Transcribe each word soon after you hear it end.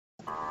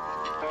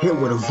Hit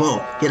with a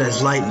vote. Yeah,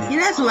 that's lightning. Yeah,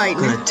 that's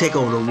lightning. Gonna take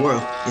over the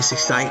world. It's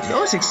exciting.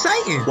 Oh, it's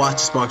exciting. Watch the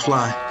sparks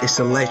fly. It's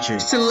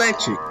electric. It's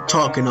electric.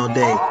 Talking all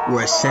day.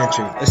 We're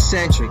eccentric.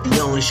 Eccentric. The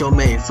only show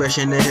made fresh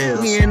in the hills.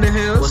 We in the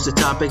hills. What's the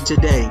topic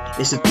today?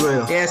 It's a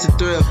thrill. Yeah, it's a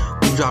thrill.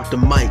 We drop the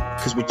mic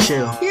cause we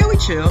chill. Yeah, we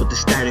chill. But the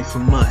static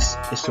from us,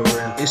 it's so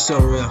real. It's so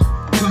real.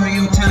 Come to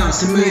your town,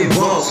 it's a million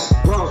volts.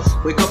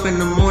 Wake up in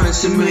the morning,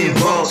 it's a million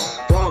volts.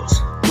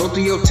 Go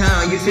through your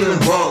town, you feeling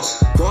volts.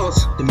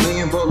 The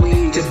million volt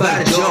league is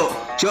by the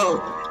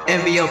joke.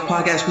 MVO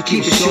podcast, we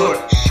keep it short.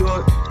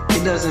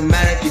 It doesn't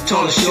matter if you're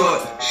tall or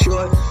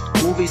short.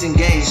 Movies and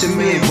games, it's a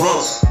million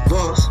volts.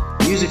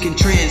 Music and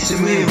trends, it's a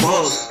million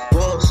volts.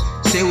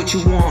 Say what you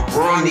want,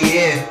 we're on the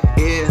air.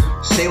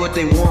 Say what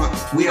they want,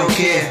 we don't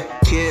care.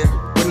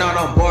 We're not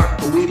on bark,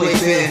 but we play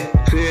fair.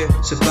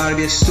 It's about to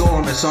be a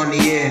storm that's on the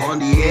air.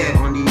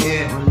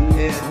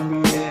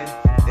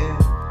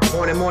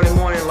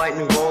 Morning,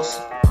 lightning bolts.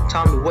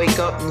 Time to wake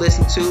up and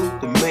listen to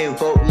the Million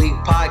Volt League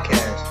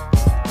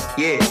podcast.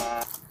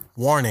 Yeah.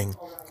 Warning.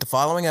 The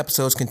following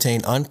episodes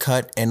contain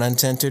uncut and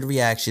uncensored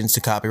reactions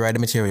to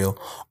copyrighted material.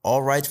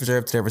 All rights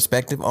reserved to their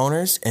respective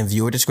owners, and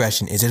viewer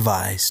discretion is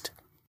advised.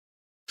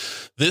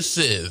 This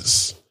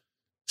is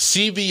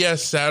CBS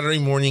Saturday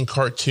morning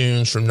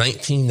cartoons from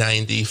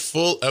 1990,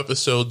 full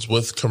episodes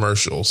with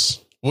commercials.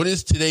 What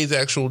is today's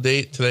actual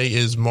date? Today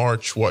is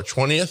March,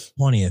 20th?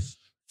 20th.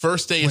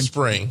 First day of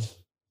spring.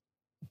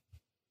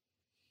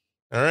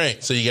 All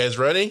right. So you guys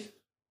ready?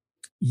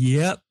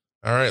 Yep.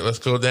 All right. Let's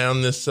go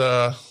down this,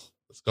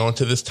 let's go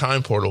into this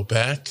time portal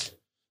back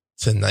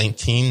to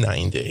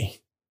 1990.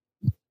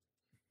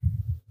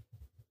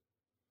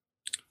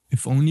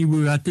 If only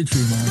we were at the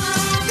tree line.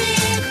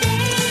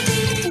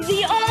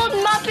 The old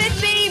Muppet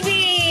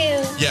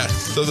Babies. Yes.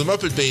 So the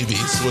Muppet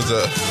Babies was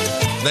a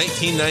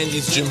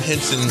 1990s Jim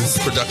Henson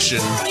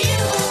production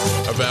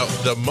about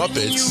the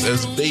Muppets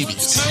as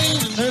babies.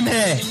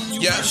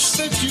 Yes,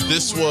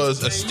 this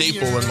was a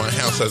staple in my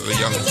house as a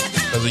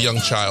young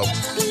child.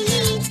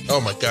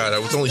 Oh my God, I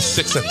was only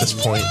 6 at this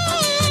point.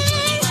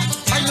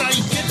 I like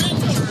it.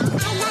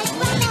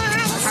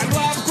 I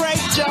love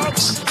great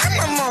jokes.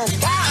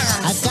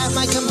 I've got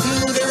my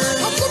computer.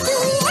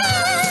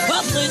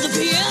 I'll play the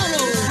piano.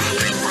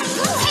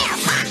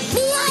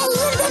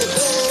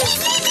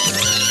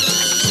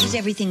 Is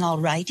everything all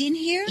right in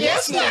here?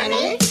 Yes,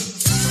 Nanny.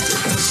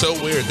 So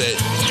weird that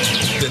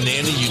the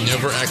nanny you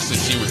never actually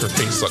see what her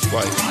face looked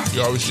like.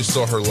 You always just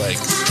saw her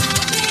legs.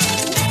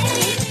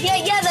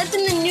 Yeah, that's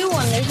in the new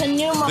one. There's a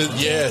new one.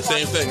 Yeah,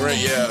 same thing, right?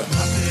 Yeah.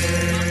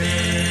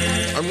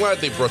 I'm glad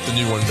they brought the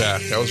new one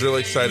back. I was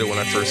really excited when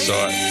I first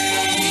saw it.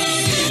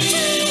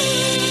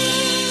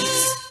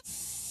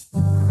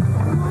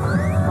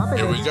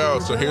 Here we go.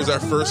 So here's our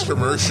first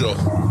commercial.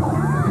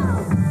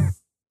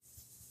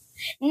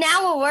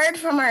 Now a word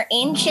from our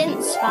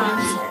ancient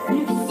sponsor.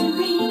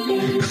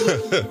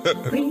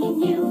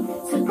 Bringing you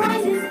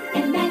surprises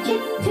and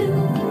magic too.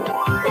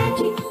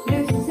 Magic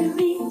Nursery,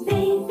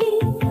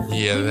 baby.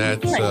 Yeah,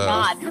 that's a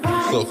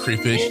little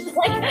creepy.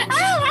 Like,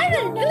 oh, I'm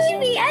a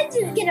baby. I'm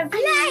just gonna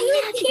play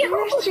with you.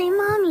 Nursery,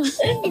 mommy.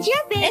 It's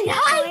your baby. And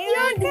I'm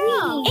your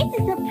girl. It's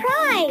a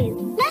surprise.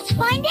 Let's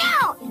find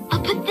out.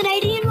 I'll put the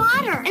night in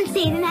water and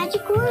say the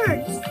magic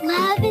words.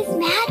 Love is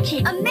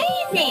magic.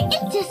 Amazing.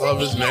 It's just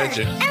Love is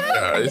magic, and look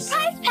at the guys.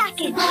 prize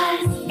package.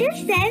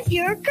 This says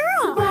you're a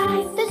girl.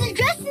 Surprise. There's a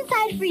dress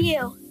inside for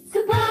you.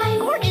 Surprise.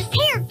 Gorgeous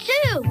hair,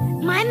 too.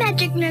 My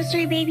Magic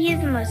Nursery baby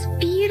is the most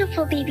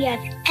beautiful baby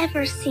I've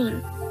ever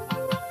seen.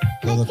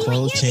 Will the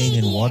clothes change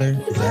in water?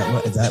 Is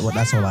that what?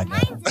 That's all I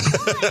got.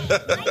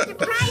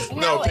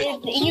 No,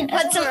 you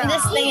put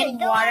this thing in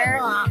water,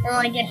 and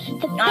like it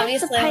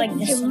obviously like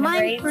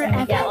disintegrates, and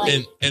you get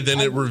like and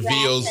then it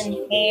reveals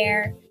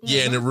hair.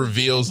 Yeah, and it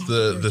reveals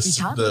the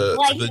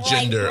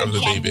gender of the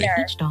baby.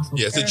 Yeah,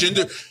 it's the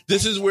gender.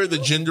 This is where the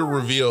gender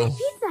reveal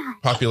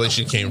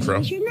population came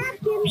from.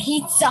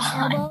 Pizza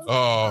Hut.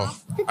 Oh,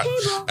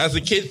 as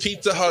a kid,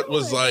 Pizza Hut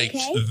was like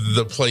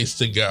the place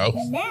to go.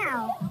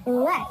 Now,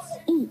 let's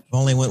eat. I've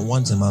only went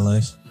once in my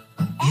life.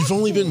 You've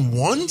only been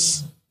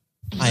once?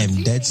 I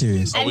am dead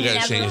serious. Oh, we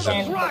gotta change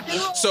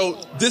that. So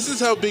this is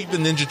how big the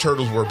Ninja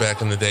Turtles were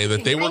back in the day.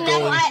 That they were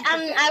going.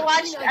 I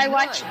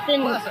watched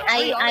the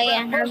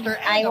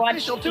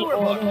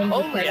old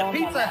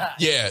Ninja Turtles.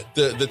 Yeah,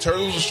 the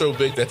Turtles were so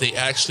big that they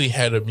actually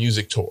had a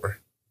music tour.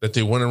 That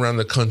they went around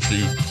the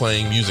country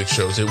playing music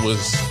shows. It was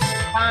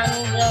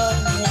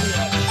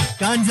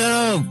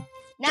Gonzo.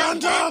 Now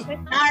with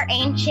our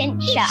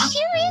ancient show. It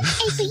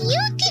sure is a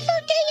beautiful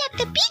day at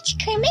the beach,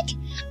 Kermit.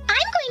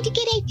 I'm going to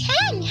get a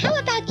 10. How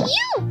about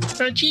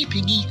you? Gee,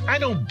 Piggy, I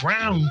don't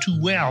brown too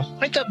well.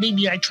 I thought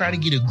maybe I'd try to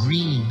get a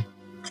green.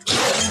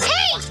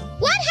 Hey,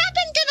 what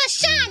happened to the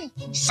sun?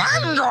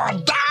 Sun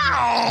going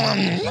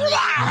down!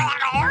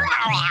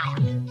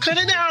 Cut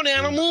it out,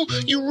 animal.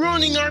 You're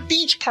ruining our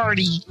beach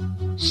party.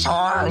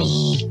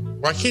 Sorry.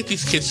 Why can't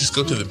these kids just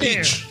go to the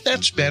beach? There,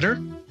 that's better.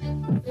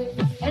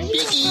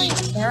 Piggy,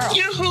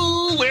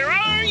 Yahoo, where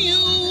are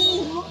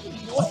you?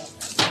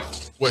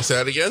 What's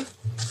that again?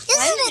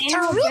 Isn't it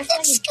a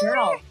terrific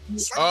scooter?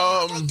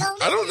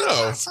 I don't know.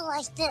 Castle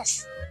like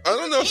this. I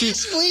don't know if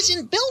he's... Castle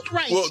isn't built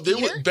right, Well, they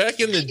were, back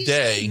in the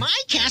day, my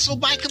castle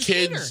by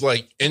computer. kids,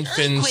 like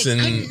infants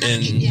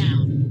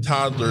and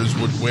toddlers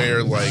would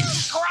wear, like,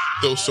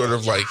 those sort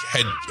of, like,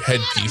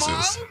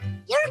 headpieces.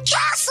 Your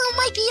castle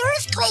might be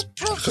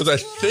earthquake-proof. Because I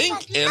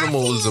think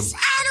Animal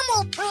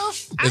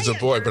animal-proof. is a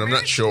boy, but I'm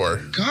not sure.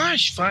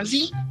 Gosh,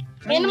 Fuzzy.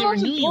 I never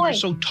Animal's knew a you boy. were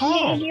so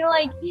tall. You're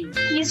like,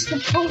 he's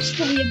supposed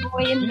to be a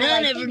boy. And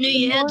I never knew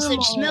you had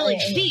such smelly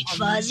feet,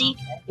 Fuzzy.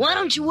 Why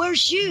don't you wear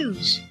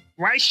shoes?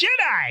 Why should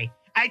I?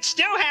 I'd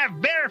still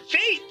have bare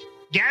feet.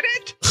 Get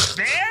it?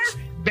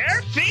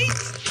 Bare feet?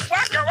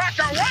 Waka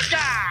waka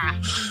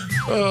waka!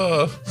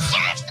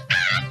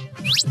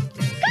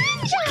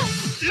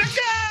 Gonzo! Look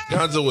out!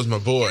 Gonzo was my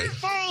boy.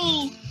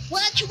 Oh,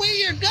 watch where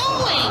you're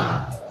going.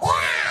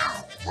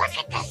 Wow! Look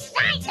at the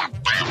size of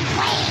that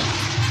wave!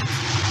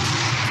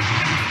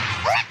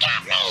 Look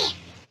at me!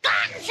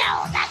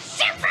 Gonzo, the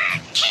Super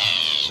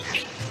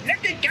King!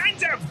 Look at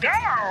Gonzo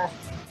go!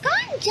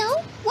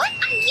 Gonzo, what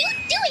are you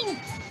doing?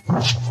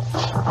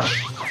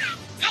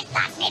 I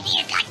thought maybe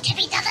you'd like to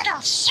be the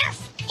little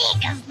surf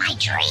pig of my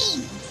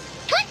dreams.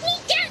 Put me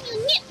down, you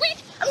nitwit,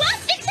 or I'll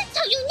fix it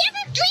so you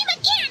never dream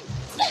again.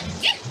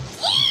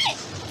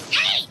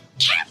 Hey,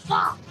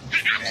 careful!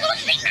 I'm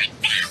losing my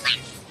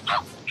balance.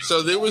 Oh.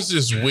 So there was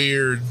this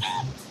weird...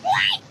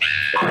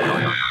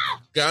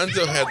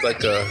 Gonzo had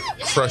like a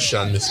crush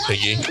on Miss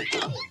Piggy.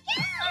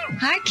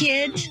 Hi,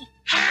 kids.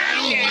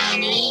 Hi,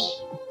 Nanny.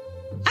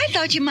 I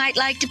thought you might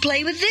like to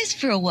play with this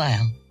for a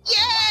while.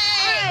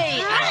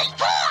 Yay! Oh,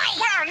 boy!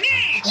 Wow,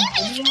 neat!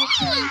 Even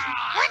skinny.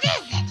 What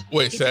is it?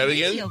 Wait, say that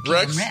again, Video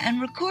Rex? camera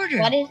and recorder.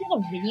 What is it, a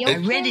video? I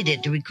rented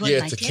it to record Yeah,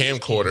 my it's a tape.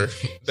 camcorder.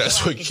 That's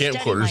So I what could study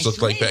camcorders my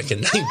looked like swing. back in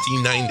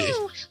 1990.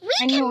 Ooh,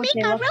 I we know can what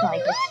they make our look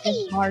like. own It's just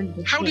movie. hard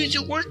to How see. does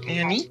it work,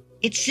 Annie?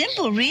 It's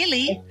simple,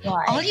 really. It's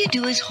like- All you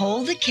do is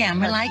hold the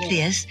camera like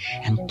this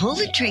and pull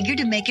the trigger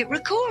to make it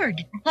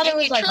record. I thought it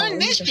was You like a turn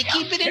this to laser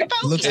keep it in It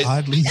looks focus.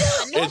 oddly.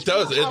 It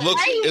does.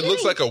 It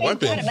looks like a Got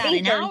weapon. about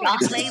an hour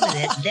to play with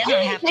it, then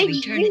I have to They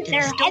return shoot it to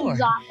their the store.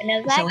 heads off, and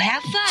is that So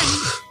have fun,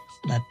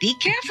 but be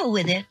careful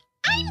with it.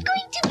 I'm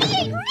going to be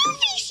a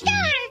movie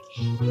star.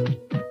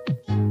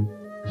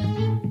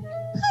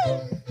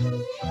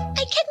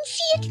 I can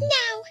see it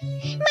now.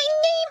 My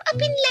name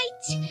up in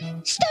lights,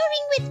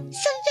 starring with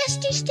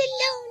Sylvester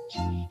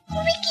Stallone,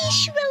 Ricky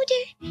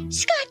Schroeder,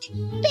 Scott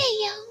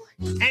Baio.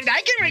 And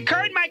I can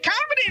record my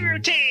comedy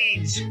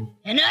routines.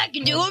 And I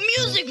can do a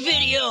music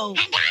video.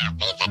 And I'll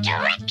be the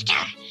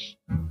director.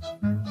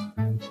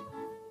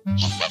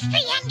 Is this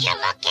the end you're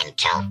looking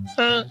to?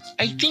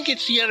 I think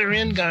it's the other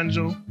end,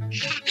 Gonzo.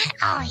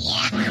 Oh,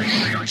 yeah.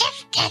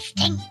 Just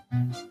testing.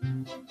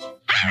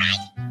 All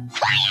right.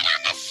 Quiet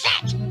on the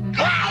set.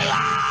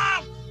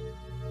 Quiet!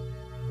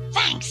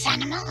 Thanks,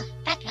 Animal.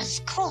 That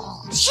was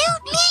cool.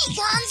 Shoot me,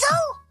 Gonzo.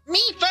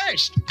 Me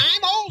first.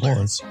 I'm older.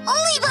 Horse.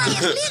 Only by a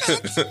minute.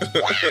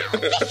 Wow,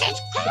 this is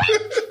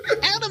great.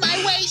 Out of my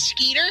way,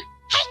 Skeeter.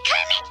 Hey,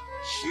 Kermit.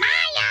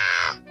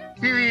 Smile.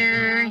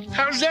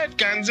 How's that,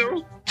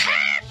 Gonzo?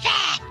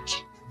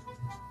 Perfect.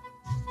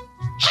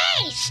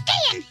 Hey,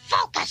 stay in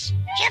focus.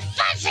 You're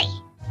fuzzy.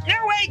 No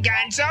way,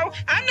 Gonzo.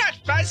 I'm not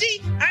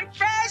fuzzy. I'm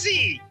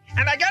Fuzzy.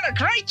 And I got a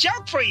great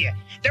joke for you.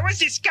 There was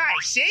this guy,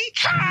 see?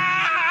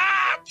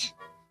 Cut!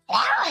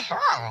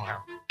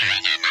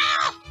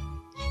 Animal!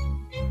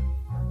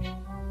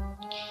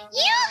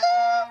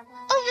 Yoo-hoo!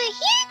 Over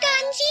here,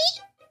 Gonzi.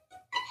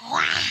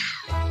 Wow.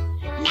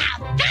 Now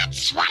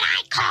that's what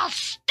I call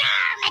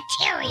star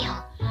material.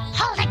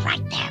 Hold it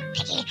right there,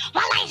 Piggy,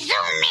 while I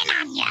zoom in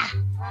on you.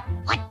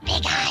 What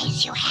big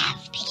eyes you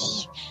have,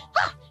 Piggy.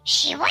 Oh,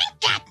 she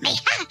winked at me.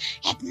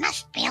 It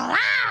must be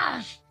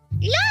love.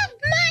 Love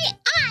my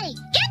eye.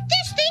 Get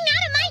this thing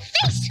out of my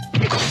face.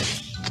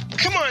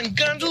 Come on,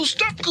 Gonzo,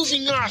 stop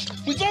goofing off.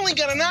 We've only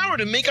got an hour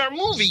to make our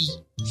movie.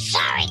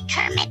 Sorry,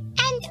 Kermit.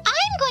 And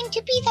I'm going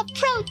to be the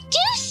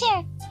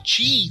producer.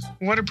 Gee,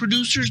 what do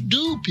producers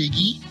do,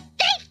 Piggy?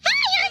 They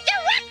fire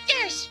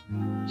directors.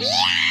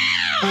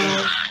 Yeah!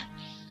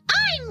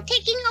 I'm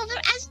taking over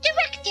as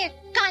director,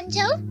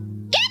 Gonzo.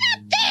 Get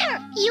up there.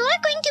 You're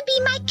going to be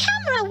my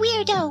camera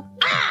weirdo. All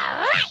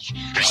right.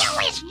 I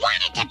always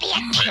wanted to be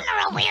a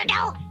camera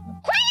weirdo.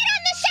 Quiet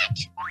on the set.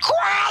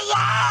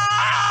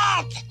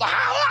 Quiet!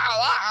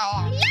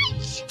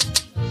 Lights!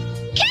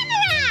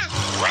 Camera!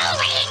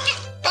 Rolling!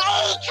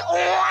 Take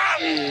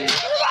one!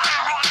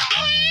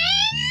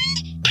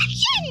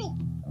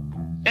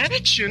 And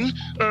action!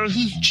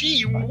 Action?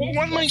 Gee,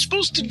 what am I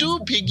supposed to do,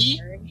 Piggy?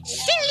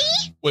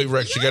 Silly! Wait,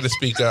 Rex, you got to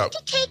speak up.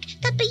 To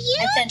take the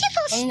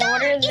beautiful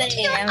star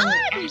into your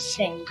arms.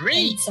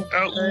 Great.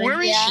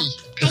 Where is she?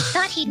 I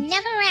thought he'd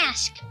never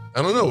ask.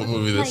 I don't know what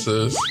movie this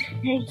is.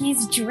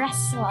 He's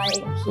dressed like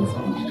he's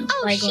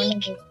like one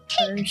of the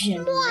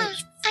Persian. I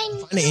I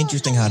find it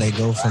interesting how they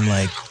go from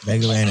like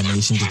regular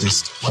animation to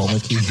just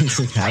chroma key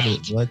music.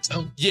 What?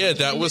 Yeah,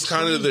 that was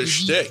kind of their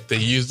shtick. They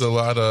used a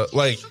lot of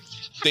like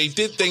they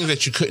did things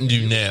that you couldn't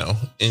do now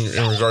in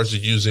regards to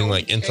using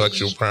like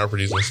intellectual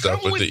properties and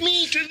stuff. But I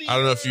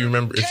don't know if you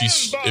remember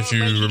if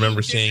you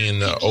remember seeing in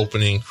the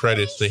opening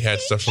credits they had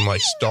stuff from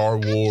like Star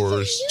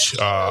Wars,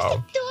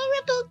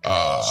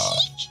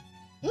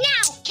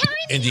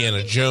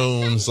 Indiana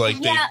Jones, like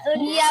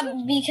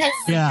because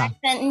back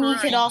then you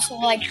could also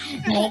like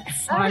make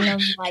fun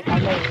of like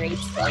other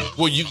races.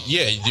 Well, you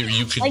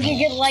could like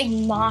you could like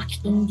mock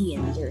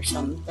Indians or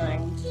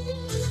something.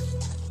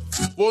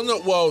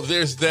 Well,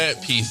 there's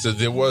that piece that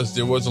there was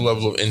a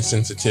level of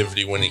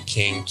insensitivity when it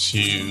came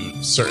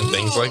to certain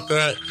things like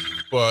that.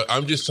 But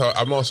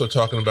I'm also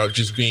talking about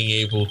just being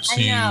able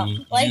to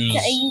you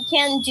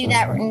can't do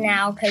that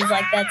now because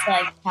like that's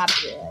like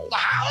copyright.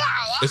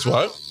 It's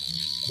what?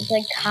 It's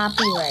like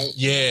copyright.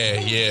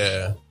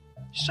 Yeah.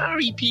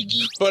 Sorry,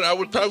 Piggy. But I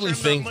would probably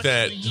think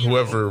that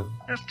whoever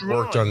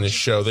worked on this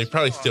show, they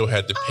probably still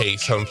had to pay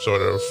some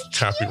sort of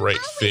copyright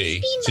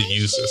fee to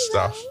use this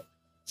stuff.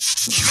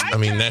 I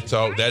mean, that's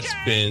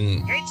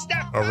been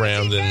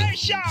around and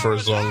for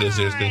as long as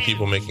there's been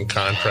people making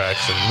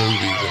contracts and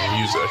movies and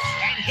music.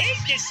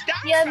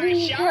 Yeah,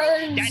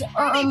 because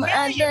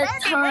at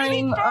that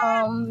time,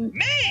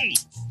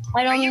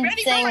 I don't think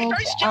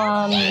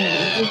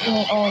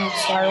Disney owned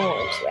Star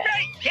Wars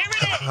yet.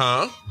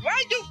 Huh?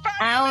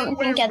 I don't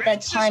think at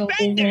that time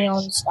Disney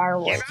owned Star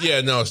Wars.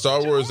 Yeah, no,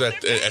 Star Wars at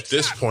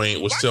this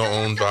point was still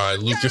owned by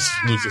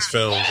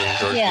Lucasfilms and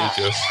George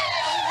Lucas.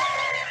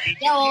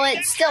 Yeah, well,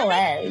 it still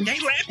is. They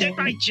laughed at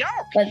my joke,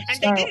 but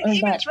and they didn't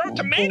even throw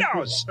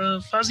tomatoes.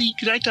 Fuzzy,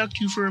 could I talk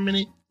to you for a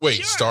minute? Wait,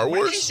 Sure, Star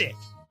Wars? What is it?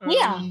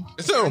 Yeah.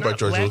 It's not owned by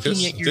George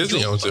Lucas.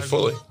 Disney owns it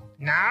fully.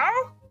 No?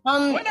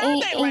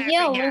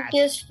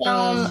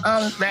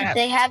 Lucasfilm,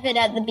 they have it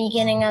at the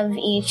beginning of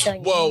each.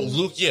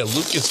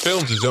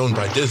 Lucasfilms is owned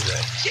by Disney.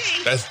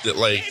 That's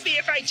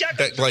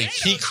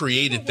he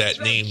created that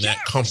name,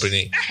 that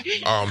company.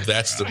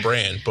 That's the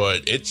brand,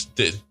 but it's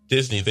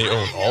Disney. They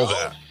own all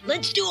that.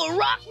 Let's do a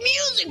rock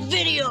music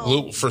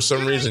video. For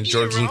some reason,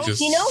 George Lucas.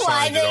 You know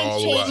why they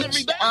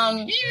changed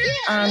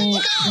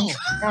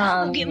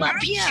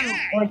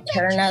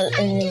Return of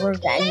the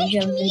Revenge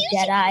of the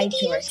Jedi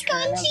to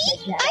Return of the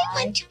Jedi? I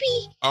want to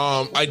be.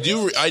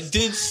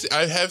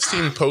 I have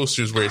seen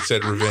posters where it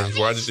said Revenge.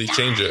 Why did they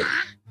change it?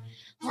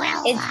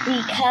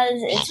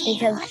 It's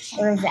because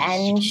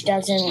Revenge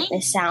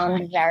doesn't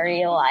sound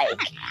very like.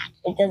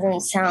 It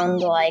doesn't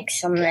sound like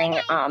something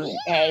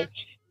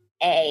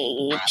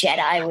a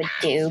Jedi would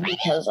do,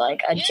 because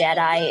like a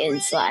Jedi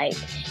is like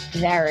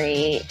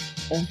very,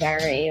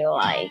 very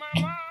like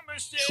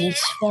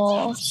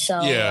peaceful. So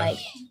like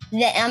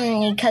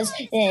because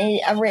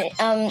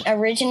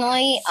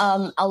originally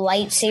a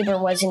lightsaber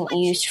wasn't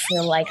used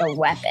for like a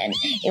weapon.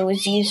 It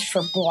was used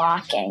for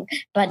blocking,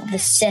 but the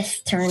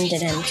Sith turned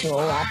it into a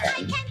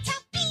weapon.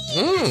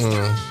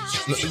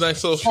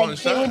 Nice little fun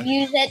fact. They would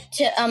use it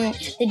to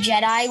the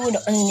Jedi would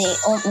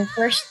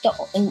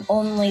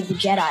only the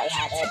Jedi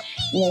had it.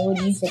 And they would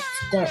use it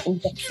to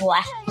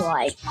deflect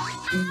like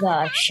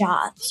the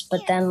shots,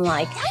 but then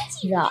like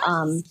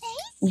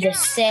the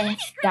Sith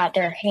got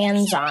their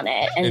hands on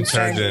it and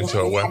turned it into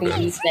a weapon.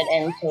 Used it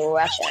into a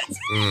weapon.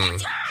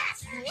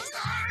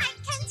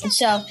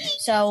 So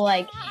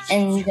like,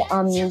 and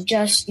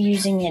just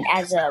using it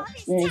as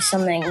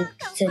something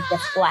to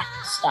deflect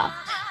stuff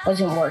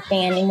wasn't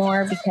working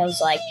anymore, because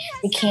like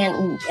they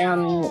can't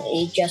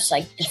it just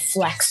like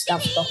deflect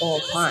stuff the whole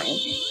time,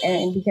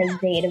 and because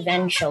they'd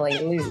eventually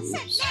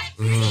lose.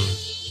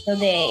 So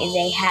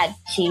they had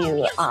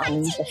to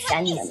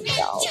defend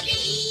themselves.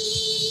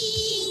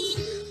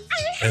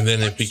 And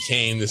then it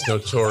became this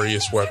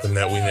notorious weapon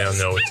that we now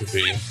know it to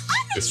be.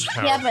 This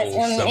powerful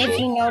symbol. If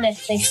you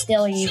notice, they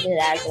still use it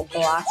as a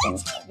blocking.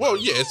 Well,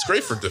 yeah, it's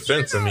great for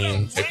defense. I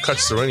mean, it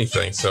cuts through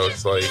anything. So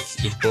it's like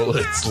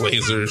bullets,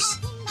 lasers.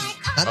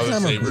 Not that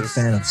I'm a big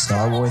fan of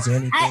Star Wars or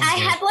anything. I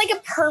had like a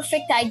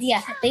perfect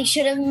idea. They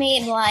should have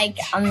made like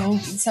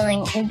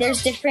something.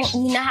 There's different.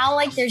 You know how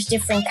like there's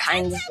different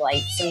kinds of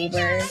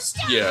lightsabers.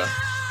 Yeah.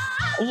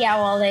 Yeah.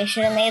 Well, they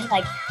should have made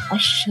like a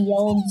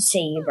shield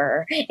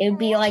saber. It would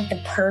be like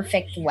the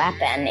perfect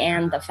weapon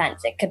and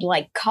defense. It could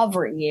like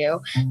cover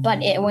you,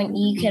 but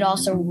you could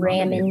also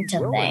ram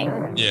into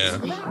things. Yeah.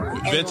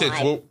 Vintage.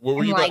 What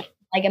were you like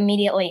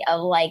immediately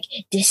like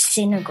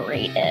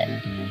disintegrate it.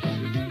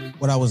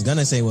 What I was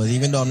gonna say was,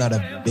 even though I'm not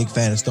a big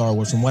fan of Star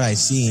Wars, from what I've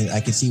seen,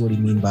 I can see what he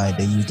mean by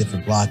they used it for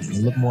blocking.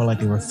 It looked more like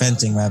they were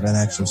fencing rather than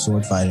actual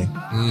sword fighting.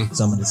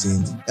 Some of the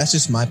scenes. That's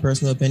just my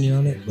personal opinion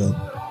on it, but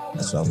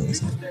that's what I was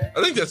gonna say.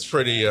 I think that's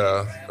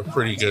a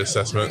pretty good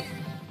assessment.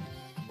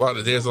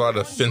 There's a lot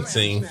of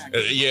fencing,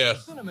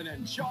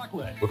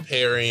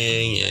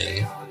 repairing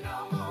and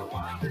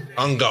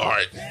on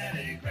guard.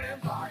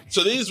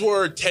 So these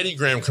were Teddy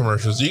Graham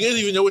commercials. Do you guys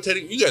even know what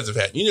you guys have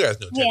had? You guys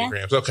know Teddy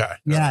Grahams, okay?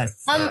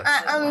 Yes. Do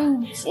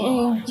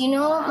you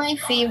know what my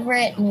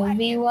favorite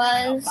movie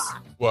was?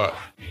 What?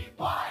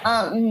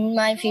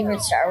 My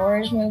favorite Star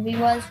Wars movie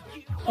was.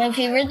 My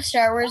favorite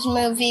Star Wars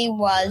movie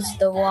was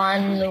the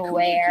one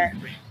where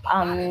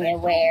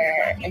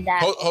where that.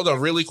 Hold on,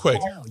 really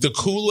quick. The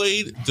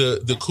Kool-Aid,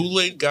 the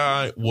Kool-Aid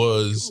guy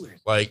was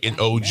like an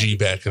OG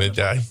back in the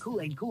day.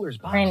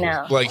 I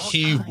know. Like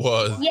he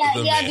was. Yeah,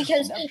 man.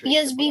 because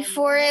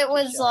before it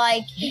was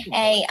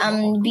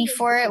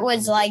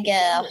like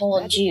a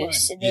whole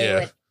juice. They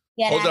would.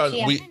 Hold on,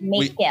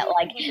 make it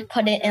like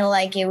put it in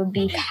like it would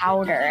be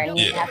powder, and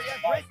you have to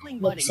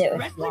mix it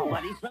with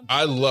water.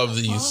 I love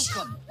these.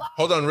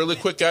 Hold on, really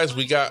quick, guys.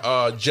 We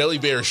got Jelly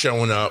Bear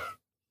showing up.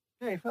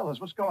 Hey, fellas,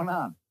 what's going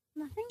on?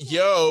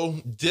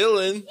 Yo,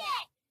 Dylan.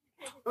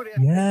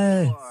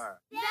 Yes.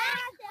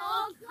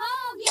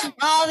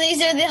 Oh,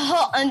 these are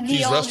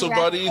These old Wrestle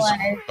Buddies.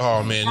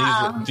 Oh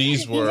man,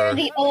 these were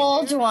the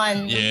old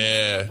ones.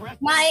 Yeah.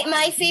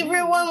 My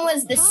favorite one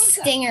was the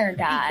Stinger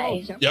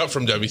guy. Yep,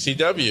 from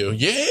WCW.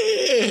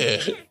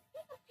 Yeah.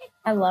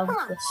 I love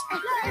this.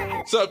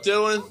 What's up,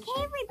 Dylan?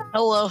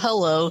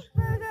 Hello.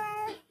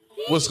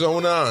 What's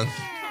going on?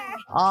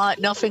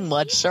 Nothing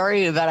much.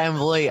 Sorry that I'm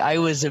late. I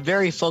was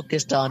very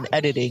focused on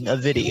editing a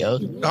video.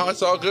 Oh,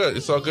 it's all good.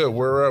 It's all good.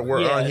 We're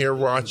on here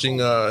watching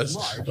we're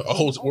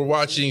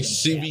watching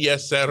CBS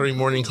Saturday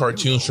morning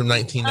cartoons from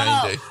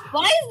 1990.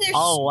 Why is there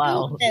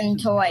Simpson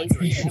toys?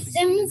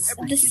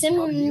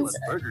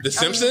 The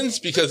Simpsons.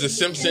 Because the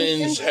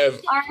Simpsons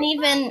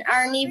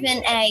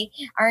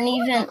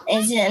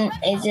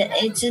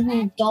it's an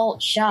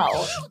adult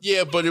show.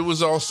 Yeah, but it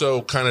was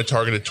also kind of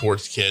targeted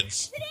towards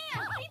kids.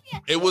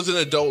 It was an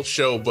adult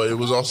show, but it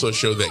was also a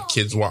show that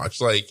kids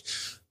watch. Like,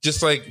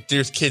 just like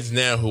there's kids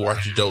now who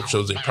watch adult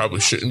shows they probably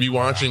shouldn't be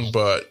watching,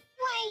 but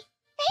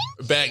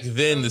back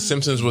then The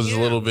Simpsons was a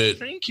little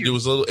bit.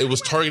 It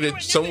was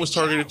targeted. Some was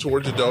targeted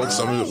towards adults.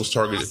 Some of it was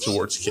targeted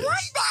towards kids. One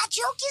bad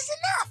joke is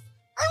enough.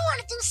 I want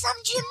to do some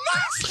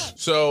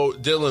gymnastics. So,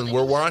 Dylan,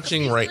 we're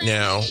watching right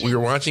now. We are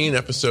watching an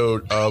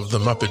episode of The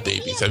Muppet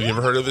Babies. Have you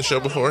ever heard of the show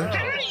before?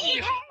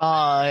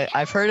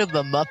 I've heard of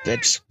the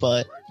Muppets,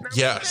 but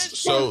yes.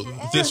 So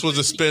this was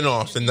a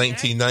spin-off in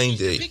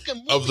 1990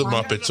 of the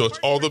Muppets. So it's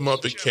all the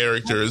Muppet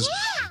characters,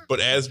 but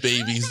as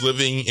babies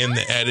living in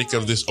the attic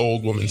of this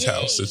old woman's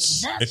house.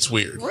 It's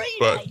weird,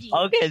 but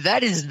okay,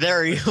 that is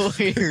very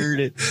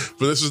weird.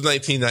 But this was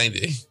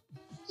 1990.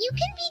 You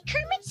can be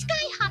Kermit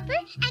Skyhopper,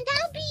 and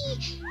I'll be.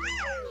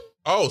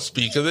 Oh,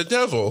 speak of the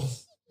devil.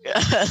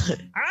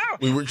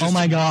 We were just, oh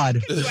my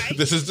God!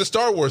 This is the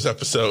Star Wars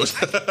episode.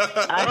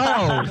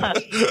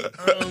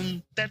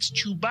 That's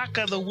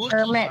Chewbacca the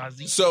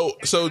Wookiee. So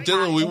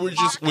Dylan,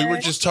 we were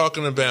just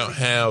talking about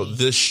how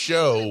this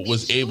show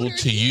was able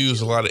to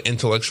use a lot of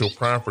intellectual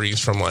properties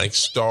from like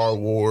Star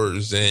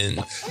Wars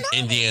and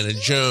Indiana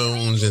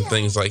Jones and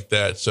things like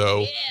that.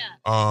 So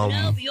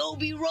then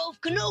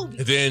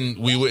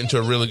we went into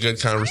a really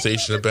good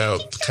conversation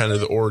about kind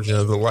of the origin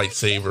of the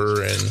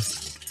lightsaber and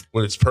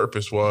what its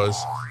purpose was.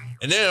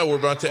 And now we're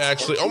about to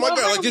actually, oh my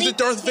God, like there's a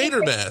Darth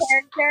Vader mask.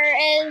 Character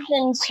is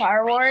in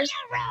Star Wars.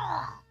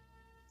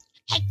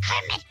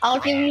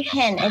 I'll give you a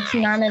hint. It's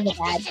none of the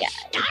bad guys.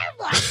 Star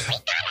Wars, we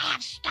gotta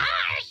have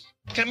stars.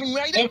 Coming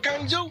right up,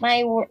 Gonzo.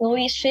 My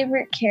least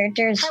favorite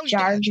character is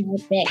Jar Jar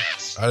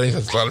Binks. I think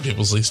that's a lot of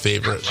people's least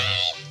favorite.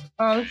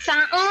 Oh,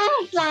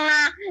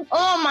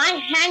 my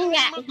hand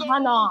got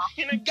cut off.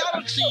 In a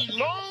galaxy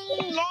long,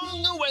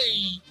 long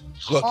away.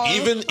 Look,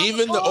 even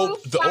the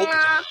opening.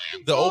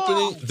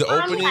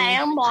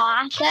 I'm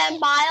blasted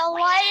by a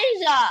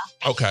laser.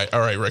 Okay,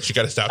 all right, Rex, you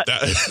got to stop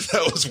that.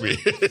 That was weird.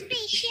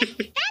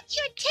 That's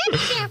your tip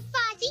there,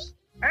 Fozzie.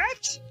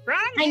 That's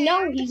right. I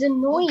know he's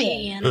annoying.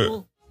 Okay,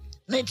 animal.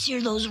 Let's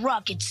hear those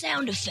rocket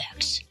sound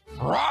effects.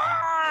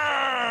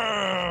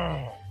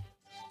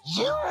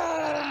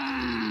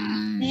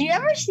 Did you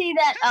ever see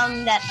that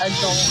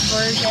adult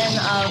version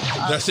of?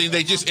 Now, see,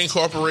 they just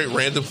incorporate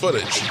random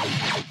footage.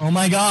 Oh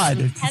my God,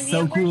 it's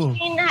so cool.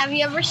 Have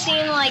you ever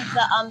seen like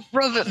the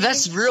Bro,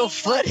 that's real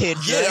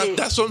footage. Yeah,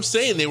 that's what I'm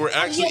saying. They were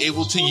actually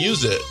able to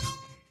use it.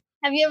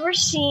 Have you ever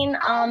seen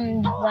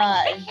like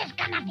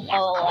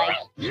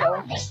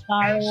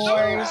Star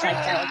Wars, like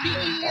that?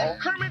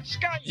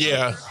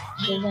 Yeah,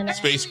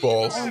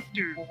 Spaceballs.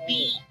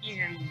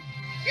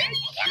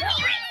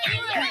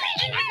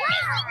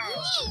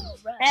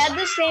 I had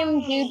the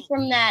same dude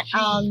from that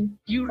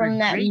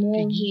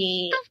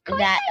movie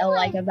that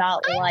like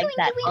about like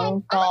that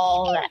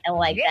uncle that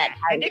like that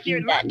And if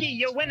you're lucky,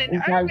 you'll win an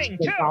does Irving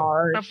the too.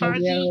 guards. Have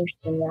you ever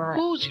seen that?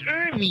 Who's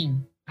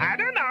Irving? I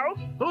don't know.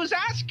 Who's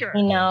Oscar?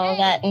 You know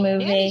that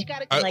movie,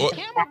 like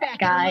the fat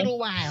guy.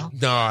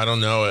 No, I don't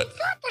know it.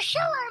 Got to show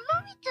our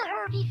movie to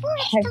her before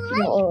it's I too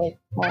forget what it was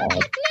called.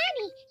 late.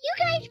 Nanny, you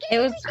guys get It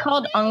was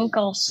called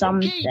Uncle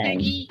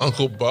something.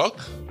 Uncle Buck?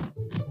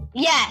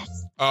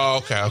 Yes. Oh,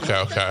 okay.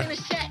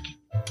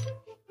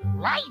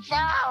 Lights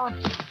out.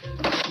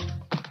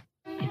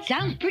 It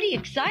sounds pretty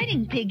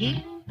exciting,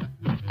 Piggy.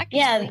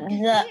 Yeah,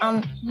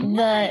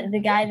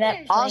 the guy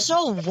that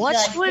also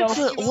what's with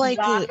like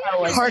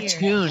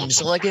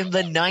cartoons like in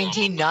the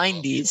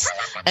 1990s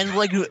and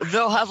like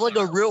they'll have like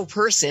a real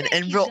person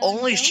and they'll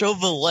only show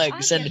the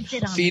legs and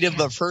feet of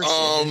the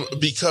person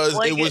because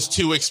like, it was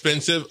too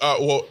expensive.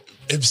 Well,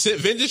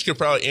 Vintage could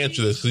probably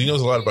answer this because he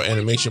knows a lot about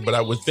animation, but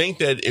I would think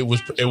that it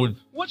would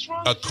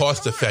a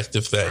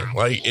cost-effective thing.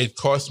 Like, it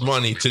costs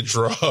money to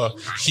draw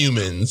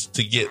humans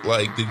to get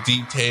like the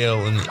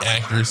detail and the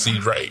accuracy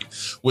right.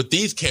 With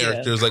these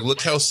characters, like,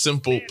 look how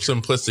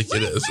simplistic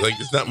it is. Like,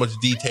 it's not much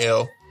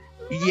detail.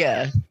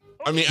 Yeah.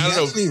 I mean, I don't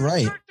You're actually know.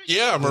 right.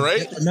 Yeah, am I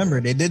right? Remember,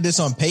 they did this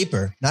on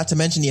paper. Not to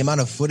mention the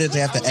amount of footage they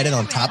have to edit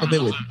on top of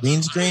it with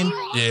green screen.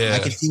 Yeah. I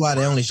can see why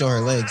they only show her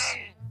legs.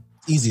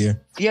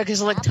 Easier. Yeah,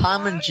 because like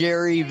Tom and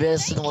Jerry,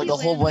 this, and like a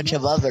whole bunch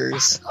of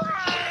others.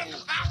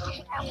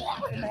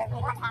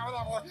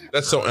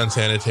 That's so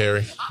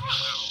unsanitary.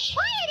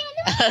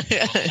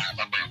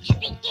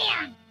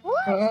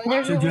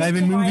 There's a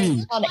drive-in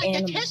movie.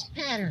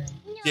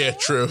 Yeah,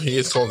 true. He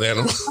is called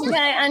Animal. Okay,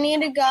 I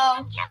need to go.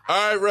 All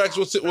right, Rex.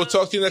 We'll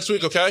talk to you next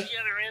week. Okay.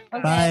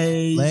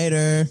 Bye.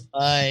 Later.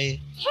 Bye.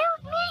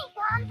 Shoot me,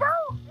 Gonzo.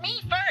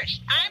 Me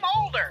first. I'm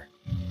older.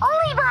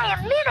 Only by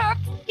a minute.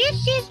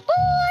 This is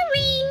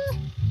boring.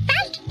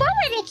 Fast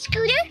forward it,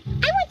 Scooter.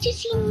 I want to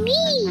see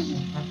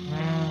me.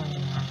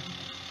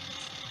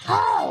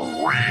 Oh,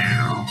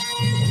 wow.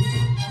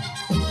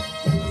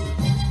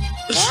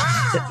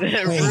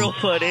 Real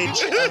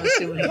footage. I'm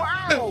assuming.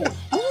 Wow.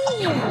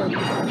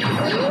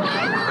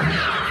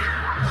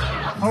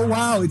 Oh,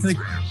 wow. It's like,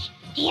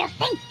 Do you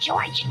think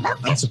George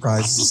Lucas I'm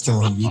surprised it's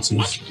still on YouTube.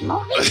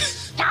 movie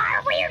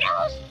Star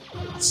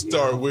Weirdos?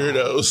 Star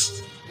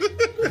Weirdos.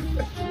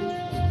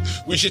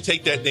 We should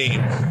take that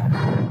name.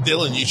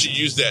 Dylan, you should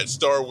use that.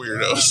 Star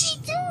Weirdos.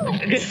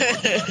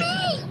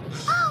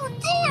 Oh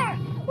dear!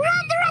 We're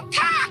under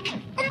attack!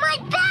 And my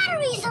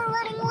batteries are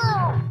running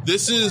low!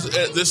 This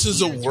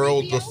is a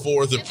world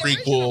before the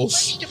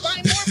prequels.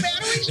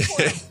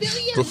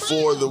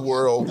 Before the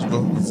world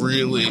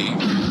really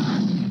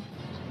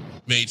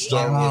made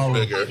Star Wars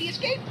bigger. The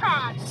escape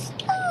pods!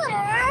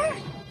 Scooter!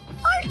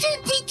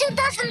 R2-D2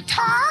 doesn't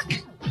talk!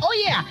 Oh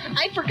yeah,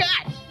 I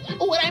forgot.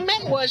 What I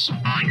meant was.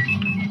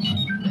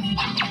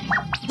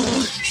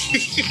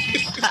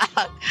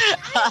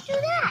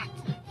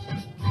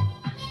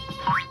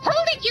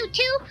 Hold it, you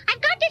two!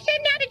 I've got to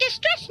send out a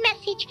distress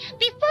message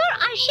before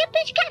our ship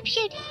is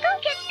captured. Go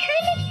get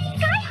Kermit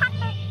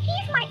Skyhopper.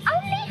 He's my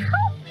only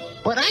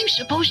hope. But I'm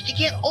supposed to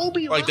get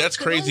Obi. Like, that's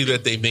crazy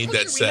that they made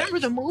that set. Remember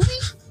the movie?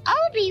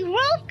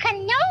 Obi-Wan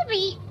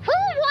Kenobi? Who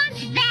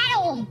wants that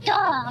old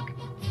dog?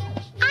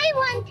 I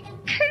want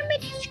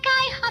Kermit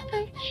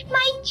Skyhopper,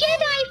 my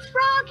Jedi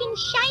frog in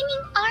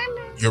shining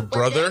armor. Your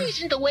brother? That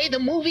isn't the way the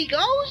movie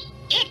goes.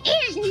 It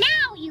is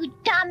now, you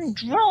dumb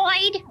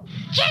droid.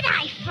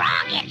 Jedi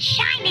frog in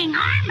shining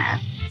armor.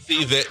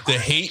 See, the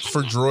hate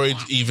for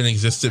droids even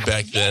existed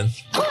back then.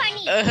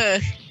 Corny.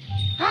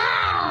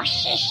 Oh,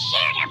 she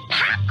shared her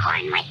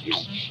popcorn with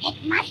me. It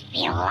must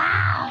be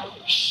love.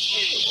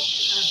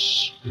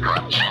 Shh.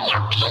 Okay.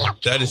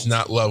 That is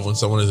not love when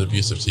someone is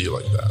abusive to you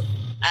like that.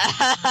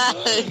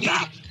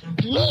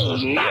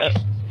 Hurry!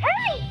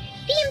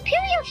 The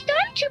Imperial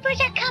Stormtroopers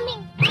are coming.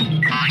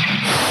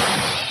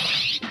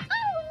 Oh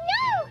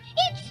no!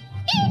 It's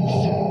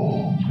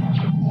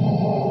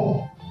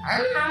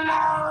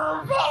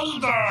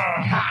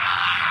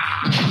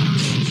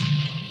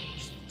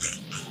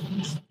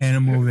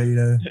Animal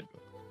Vader.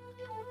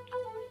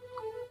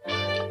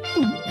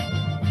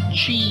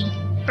 Gee,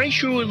 I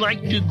sure would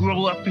like to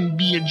grow up and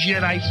be a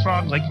Jedi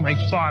frog like my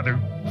father.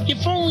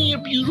 If only a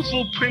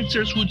beautiful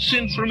princess would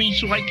send for me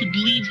so I could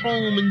leave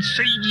home and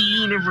save the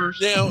universe.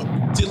 Now,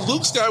 did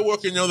Luke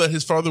Skywalker know that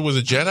his father was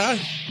a Jedi?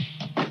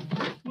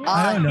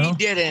 I don't know. He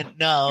didn't.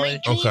 No.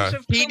 Okay.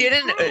 He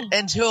didn't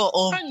until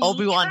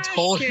Obi-Wan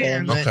told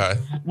him. Okay.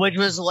 Which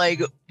was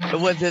like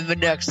within the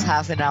next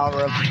half an hour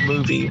of the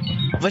movie.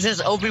 But since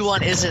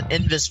Obi-Wan isn't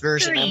in this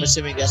version, I'm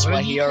assuming that's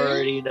why he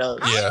already knows.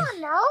 I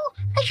don't know.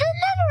 I could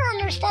never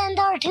understand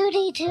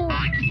R2-D2.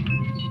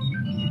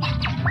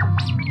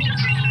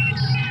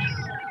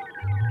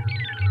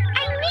 I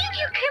need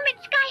you, Kermit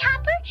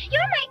Skyhopper.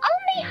 You're my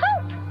only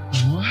hope.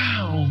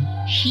 Wow,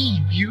 she's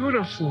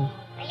beautiful.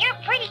 You're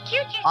pretty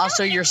cute yourself.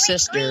 Also, your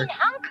sister.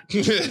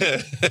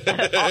 Hey,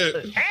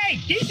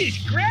 this is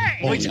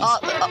great. Which,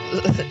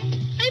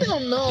 I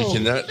don't know. You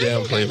cannot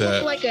downplay I that.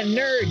 look like a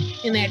nerd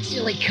in that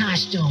silly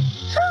costume.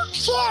 Who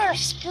cares,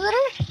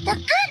 Scooter? The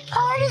good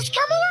part is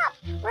coming up,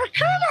 where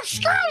Kermit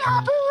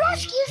Skyhopper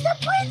rescues the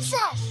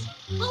princess.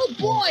 Oh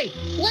boy,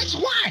 let's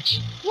watch.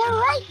 You're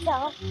right,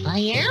 though. I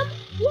am?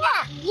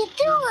 Yeah, you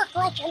do look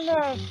like a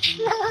nerd.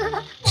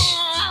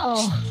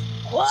 Oh,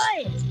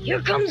 quiet.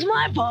 Here comes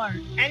my part.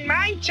 And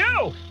mine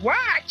too.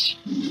 Watch.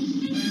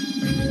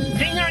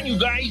 Hang on, you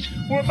guys.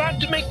 We're about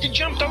to make the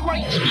jump to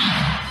light speed.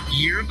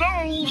 Here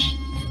goes.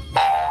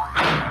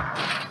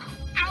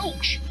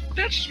 Ouch!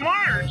 That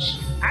smarts.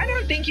 I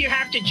don't think you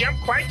have to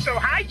jump quite so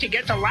high to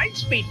get to light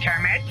speed,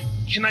 Kermit.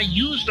 Can I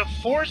use the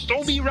Force,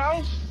 Obi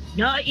Ralph?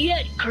 Not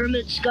yet,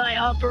 Kermit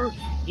Skyhopper.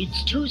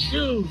 It's too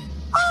soon.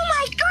 Oh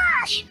my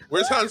gosh!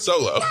 Where's Han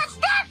Solo? That's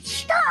that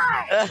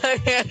star!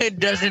 It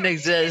doesn't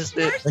exist.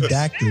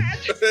 Redacted.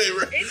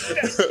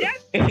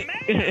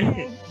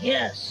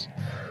 Yes.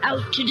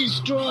 out to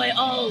destroy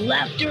all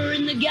laughter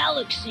in the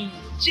galaxy.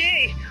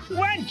 Gee,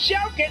 one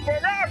joke and we're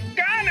all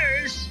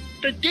goners.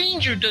 The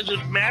danger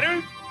doesn't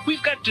matter.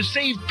 We've got to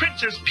save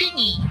Princess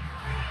Piggy.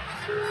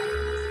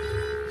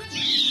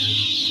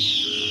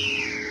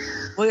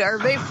 Wait, are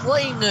they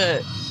playing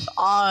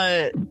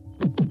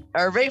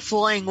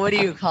what do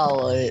you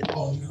call it?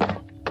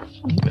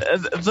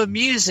 The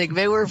music.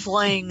 They were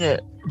playing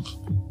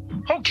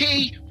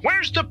Okay,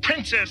 where's the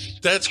princess?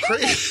 That's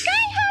crazy.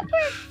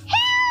 Skyhopper,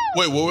 help!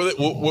 Wait,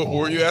 what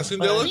were you asking,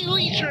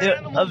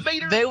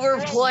 Dylan? They were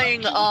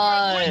playing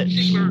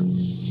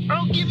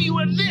I'll give you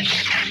a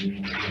this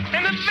and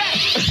a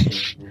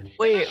that.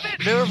 Wait,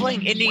 they were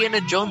playing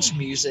Indiana Jones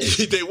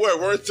music. They were,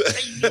 weren't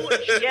they?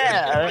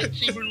 Yeah.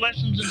 Lightsaber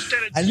lessons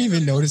instead of I didn't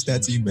even notice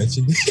that till you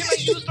mentioned it.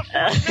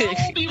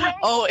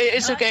 Oh,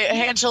 it's okay.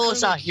 Han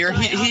Solo's not here.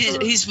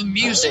 He's the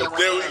music.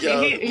 There we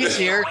go. He's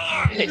here.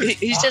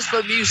 He's just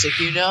the music,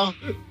 you know?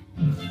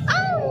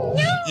 Oh,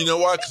 no! You know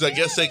why? Because I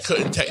guess they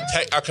couldn't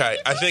okay,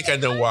 I think I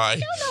know why.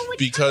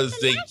 Because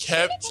they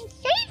kept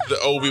the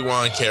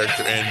Obi-Wan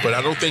character in, but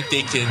I don't think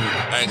they can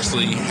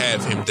actually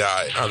have him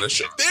die on the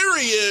show. There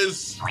he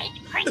is!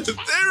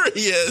 There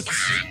he is!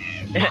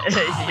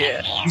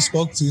 Yeah. You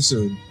spoke too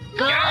soon.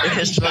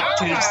 He spoke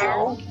too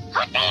soon.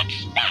 What they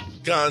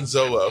expect?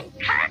 Gonzolo.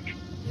 Kirk,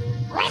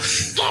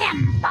 let's get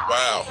him.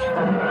 Wow.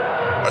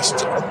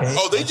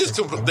 They just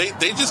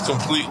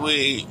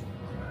completely...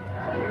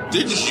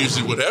 They're just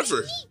using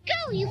whatever.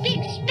 Go, you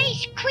big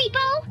space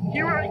creepo.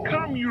 Here I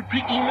come, your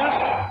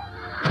pigginess.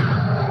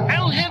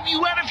 I'll have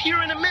you out of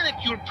here in a minute,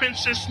 your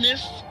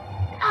princessness.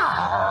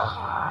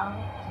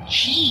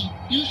 Gee,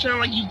 you sound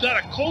like you've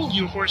got a cold,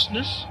 your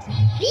horseness.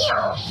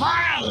 Feel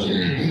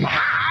fine.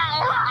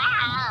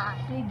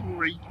 Oh,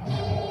 boy.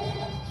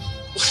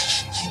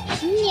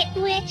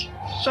 Nitwit.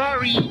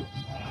 Sorry.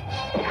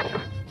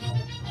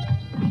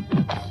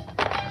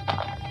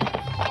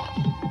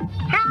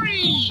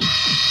 Hurry!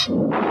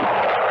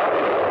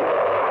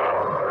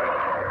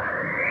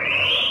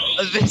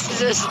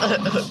 This is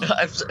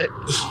I'm sorry.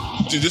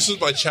 Dude, this is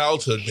my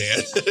childhood, man.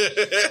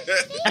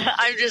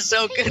 I'm just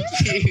so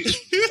confused.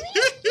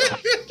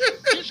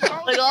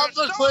 Like, all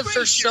the clips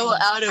are so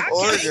out of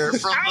order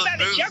from How about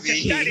the a joke to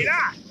movie. start it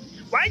off?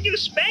 Why do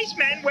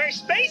spacemen wear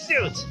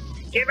spacesuits?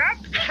 Give up?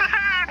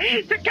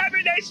 To cover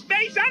their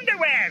space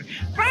underwear.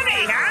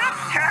 Funny,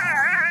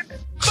 huh?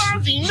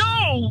 Fozzie,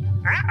 no!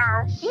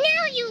 Uh-oh.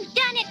 Now you've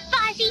done it,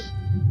 Fozzie.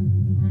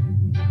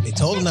 They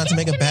told him not to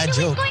make a bad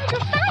joke. Going to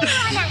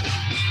fire on us.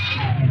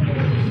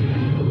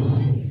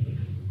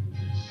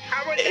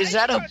 Is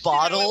that a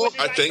bottle?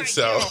 I think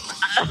so.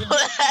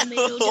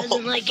 Tomato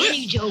doesn't like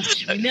any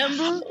jokes,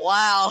 remember?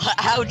 Wow,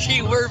 how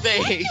cheap were they?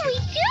 What do we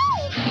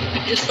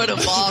do? Just put a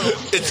bottle.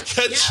 It's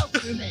ketchup. Now,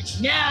 Kermit,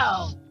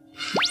 now!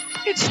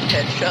 It's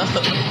ketchup.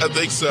 I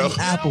think so.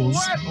 Apples.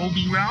 What,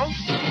 Obi Ralph?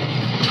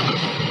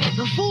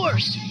 The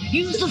Force!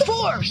 Use the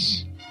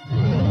Force!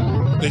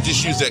 They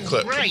just used that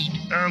clip. Right,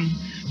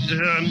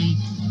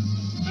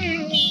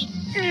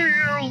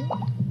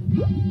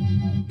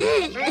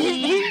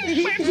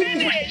 We're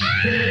finished.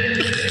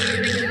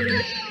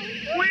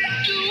 we're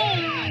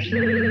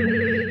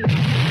doomed!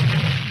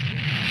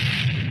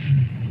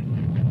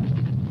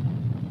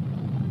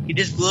 He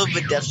just blew up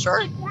a Death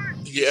Star?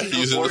 Yeah,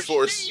 using the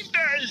Force. This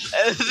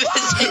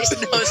makes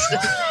no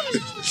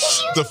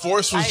sense. The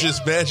Force was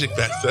just magic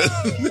back then.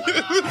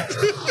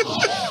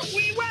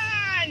 We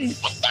won.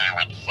 The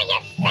galaxy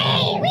is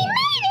saved. We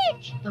made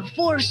it. The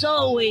Force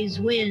always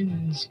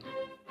wins.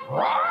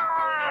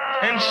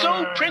 And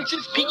so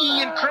Princess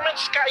Piggy and Kermit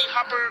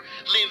Skyhopper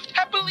lived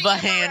happily The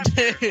hand.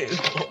 Good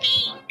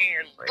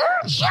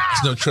job.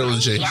 It's no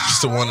trilogy,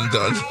 just a one and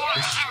done.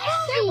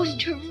 That was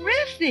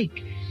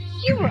terrific.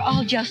 You were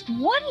all just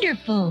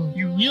wonderful.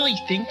 You really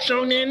think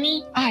so,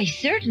 Nanny? I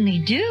certainly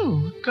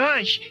do.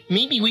 Gosh,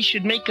 maybe we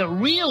should make a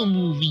real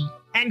movie.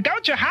 And go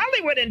to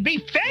Hollywood and be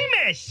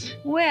famous.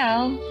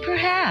 Well,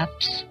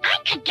 perhaps. I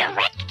could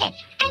direct it,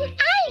 and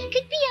I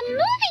could be a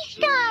movie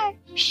star.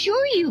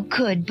 Sure you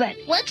could, but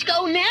Let's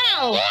go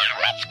now! Yeah,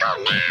 let's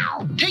go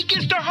now. Take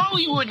us to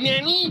Hollywood,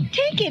 Nanny.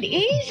 take it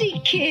easy,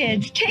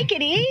 kids. Take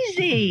it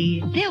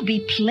easy. There'll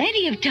be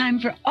plenty of time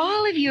for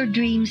all of your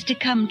dreams to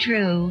come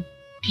true.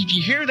 Did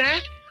you hear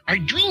that? Our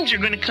dreams are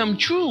going to come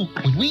true.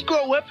 When we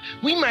grow up,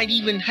 we might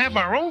even have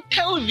our own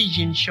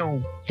television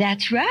show.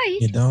 That's right.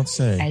 You don't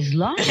say. As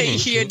long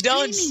as You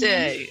don't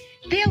say.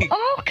 they'll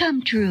all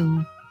come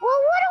true. Well,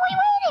 what are we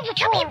waiting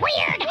to be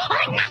weird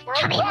or not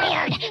to be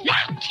weird?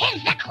 That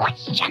is the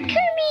question.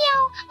 Kermio,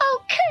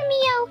 oh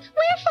Kermio,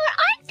 wherefore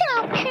art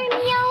thou,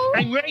 Kermio?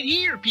 I'm right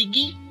here,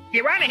 Piggy.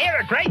 You want to hear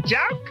a great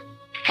joke?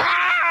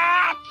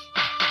 Cut!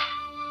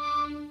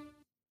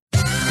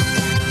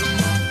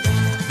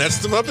 That's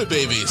the Muppet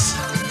Babies.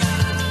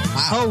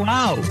 Oh,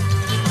 wow.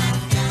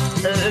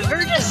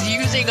 They're just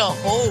using a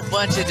whole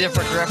bunch of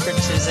different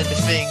references and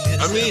things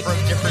I mean- from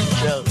different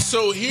shows.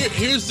 So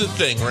here's the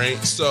thing, right?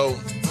 So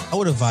I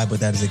would have vibed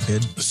with that as a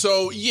kid.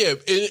 yeah,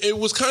 it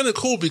was kind of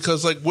cool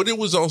because like what it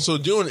was also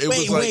doing, it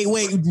was like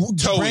Wait.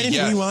 Toei, Brandon,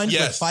 yes, rewind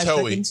yes, for like 5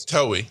 Toei, seconds.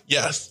 Toei,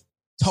 yes.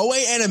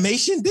 Toei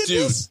Animation did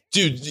this?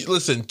 Dude,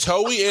 listen,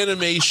 Toei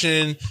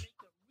Animation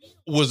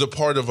was a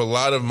part of a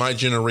lot of my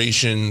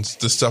generation's,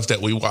 the stuff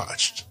that we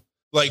watched.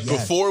 Like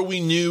before we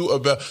knew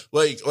about,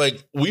 like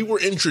we were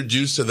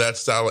introduced to that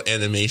style of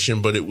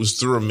animation, but it was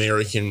through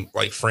American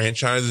like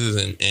franchises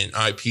and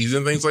IPs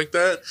and things like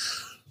that.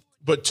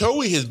 But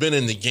Toei has been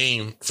in the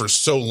game for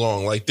so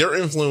long. Like their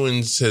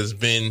influence has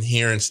been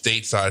here in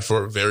stateside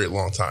for a very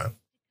long time.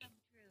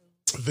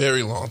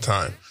 Very long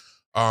time.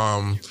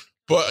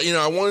 But, you know,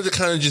 I wanted to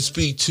kind of just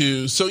speak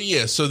to,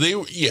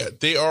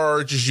 they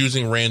are just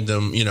using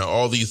random, you know,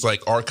 all these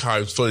like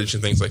archived footage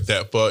and things like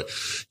that. But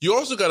you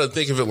also got to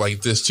think of it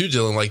like this too,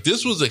 Dylan. Like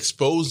this was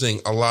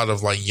exposing a lot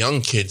of like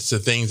young kids to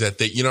things that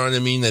they, you know what I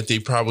mean, that they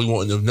probably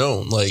wouldn't have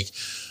known. Like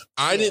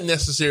I didn't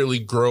necessarily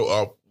grow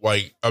up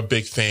like a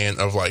big fan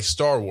of like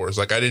Star Wars.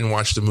 Like I didn't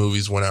watch the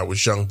movies when I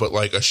was young, but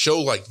like a show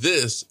like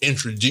this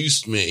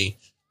introduced me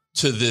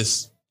to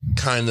this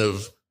kind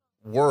of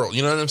world,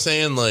 you know what I'm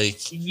saying?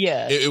 Like,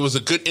 it was a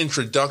good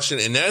introduction,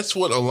 and that's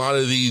what a lot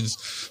of these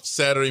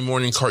Saturday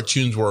morning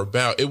cartoons were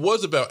about. It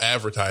was about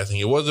advertising.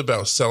 It was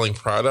about selling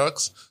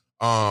products.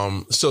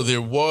 So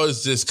there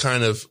was this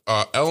kind of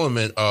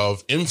element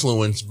of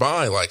influence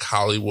by like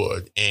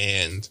Hollywood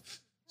and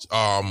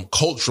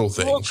cultural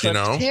things, you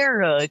know.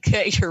 Tara,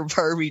 get your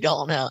Barbie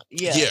doll now.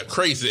 Yeah,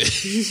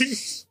 crazy.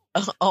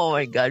 Oh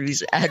my God,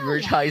 these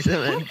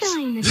advertisements.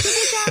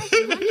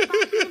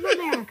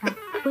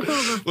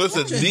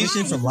 Listen, these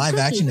from live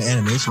action to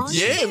animation.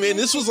 Yeah, man,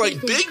 this was like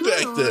big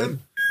back then.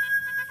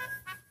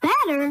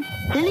 Better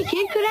than a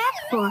kid could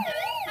ask for.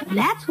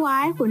 That's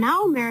why we're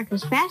now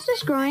America's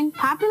fastest growing,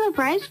 popular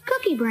priced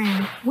cookie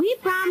brand. We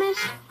promise,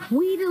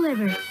 we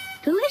deliver.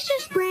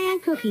 Delicious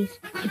brand cookies.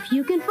 If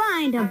you can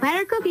find a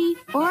better cookie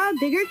or a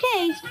bigger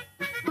taste.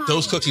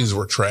 Those cookies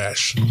were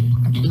trash.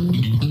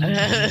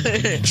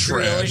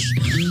 Trash.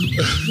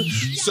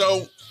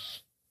 So,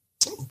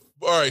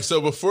 all right, so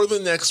before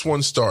the next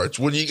one starts,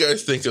 what do you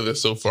guys think of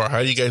this so far?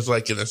 How do you guys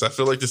liking this? I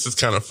feel like this is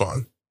kind of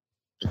fun.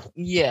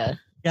 Yeah,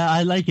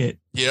 I like it.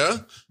 Yeah?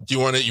 Do you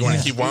want to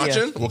keep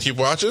watching? Yeah. We'll keep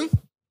watching?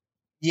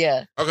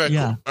 Yeah. Okay,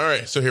 cool. All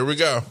right, so here we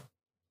go.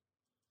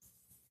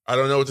 I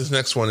don't know what this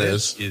next one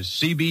is. This is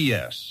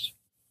CBS.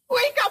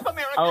 Wake up,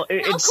 America! Oh,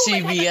 it's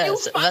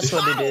CBS. That's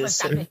what it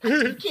is.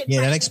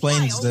 Yeah, that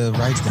explains the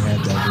rights to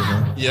have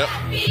that. Yep.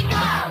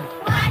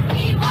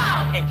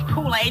 It's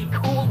Kool-Aid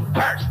Cool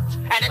Burst,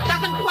 and it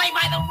doesn't play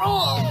by the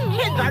rules.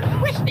 Kids are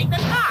twisting the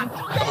top.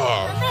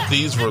 Oh,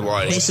 these were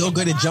like... It's so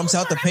good it jumps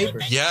out the paper.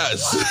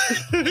 Yes.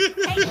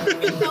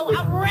 So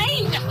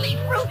outrageously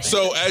fruity.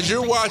 So as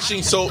you're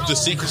watching The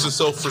Secrets of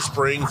Sulphur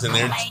Springs and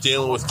they're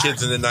dealing with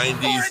kids in the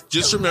 90s,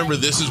 just remember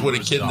this is what a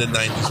kid in the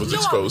 90s was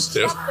exposed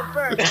to.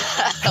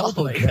 Help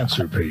a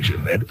cancer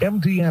patient at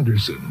MD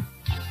Anderson.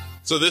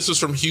 So this was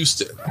from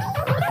Houston.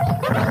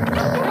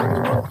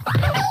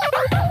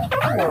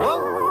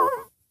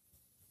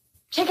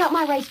 Check out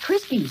my Rice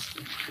Krispies.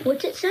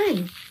 What's it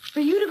saying? For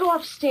you to go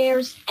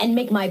upstairs and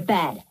make my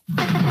bed.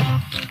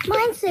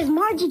 Mine says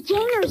Margie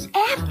Janger's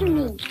after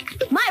me.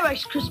 My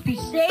Rice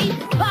Krispies say,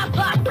 pop,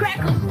 pop,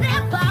 crackle,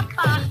 snap, pop,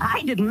 pop.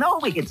 I didn't know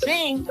we could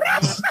sing.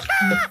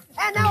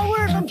 And now a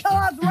word from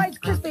Kellogg's Rice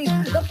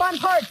Krispies, the fun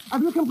part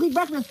of your complete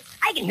breakfast.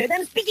 I can hear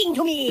them speaking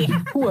to me.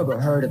 Who ever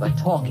heard of a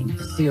talking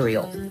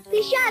cereal?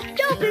 The shot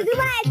jumper who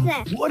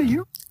likes it. What are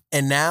you?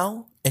 And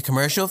now, a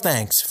commercial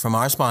thanks from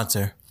our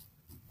sponsor.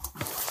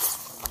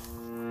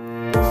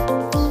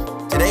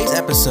 Today's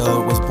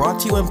episode was brought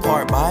to you in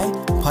part by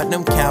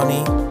Putnam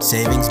County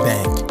Savings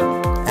Bank.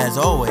 As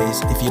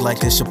always, if you'd like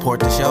to support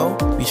the show,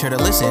 be sure to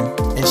listen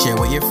and share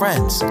with your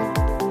friends.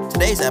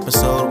 Today's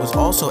episode was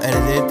also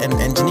edited and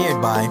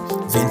engineered by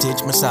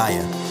Vintage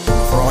Messiah.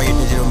 For all your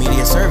digital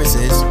media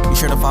services, be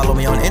sure to follow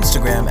me on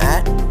Instagram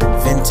at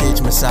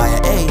Vintage Messiah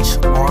H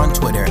or on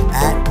Twitter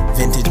at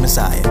Vintage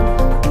Messiah.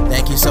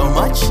 Thank you so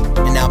much,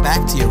 and now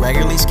back to your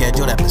regularly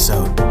scheduled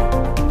episode.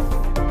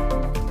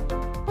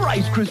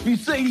 Rice Krispies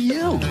say to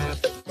you.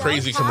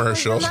 Crazy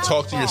commercial.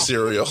 Talk to your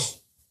cereal.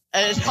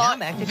 And it's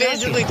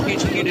basically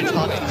teaching you to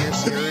talk to your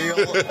cereal.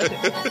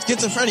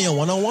 Schizophrenia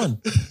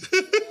 101.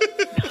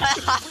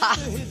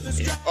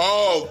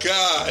 Oh,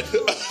 God.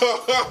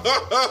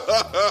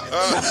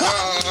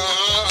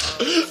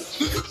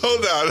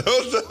 Hold on.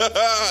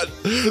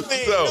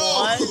 So,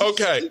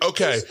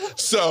 okay.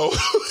 So.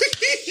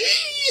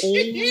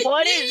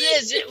 What is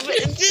this?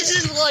 This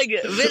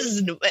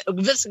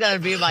is going to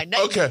be my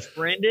next one,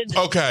 Brandon.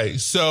 Okay.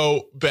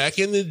 So back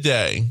in the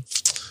day,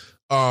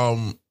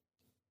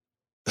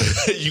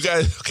 you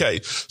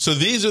guys, so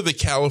these are the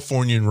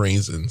California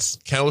raisins.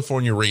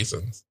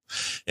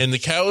 And the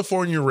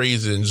California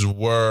raisins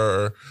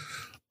were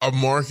a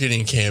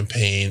marketing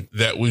campaign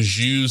that was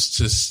used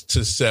to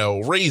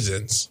sell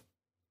raisins.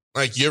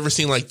 Like, you ever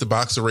seen like the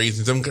box of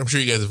raisins? I'm sure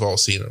you guys have all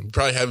seen them. You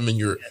probably have them in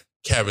your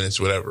cabinets,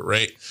 whatever,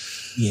 right?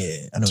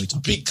 Yeah, I know what you're talking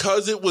about.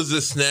 Because it was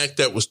a snack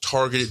that was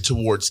targeted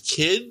towards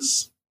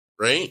kids,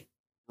 right?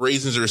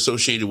 Raisins are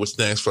associated with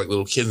snacks for like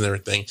little kids and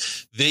everything.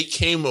 They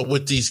came up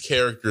with these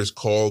characters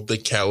called the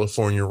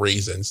California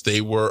Raisins.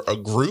 They were a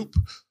group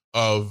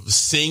of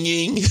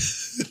singing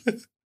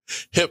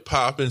hip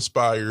hop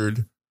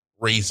inspired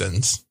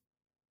raisins.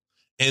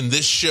 And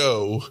this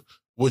show,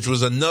 which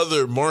was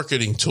another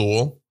marketing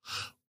tool,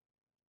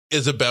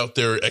 is about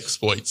their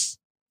exploits.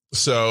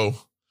 So,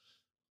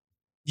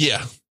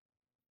 yeah,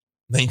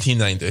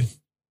 1990.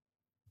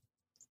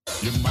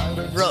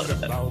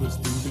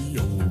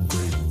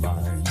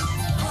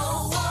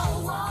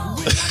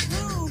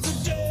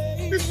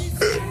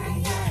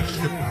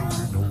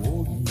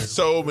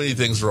 So many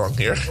things wrong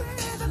here.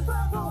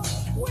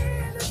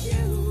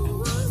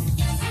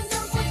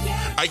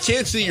 I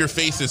can't see your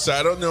faces, so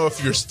I don't know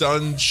if you're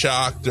stunned,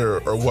 shocked, or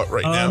what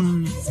right now.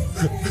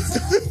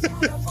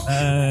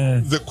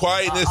 The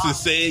quietness is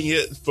saying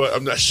it, but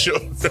I'm not sure.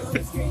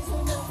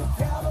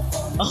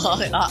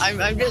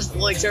 I'm just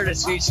like sort of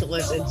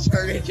speechless and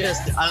sort of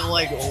just, I'm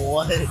like,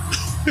 what?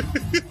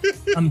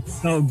 I'm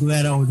so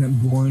glad I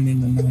wasn't born in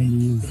the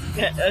 90s.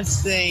 Yeah,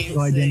 same. So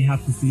I didn't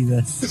have to see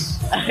this.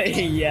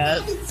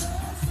 Yes.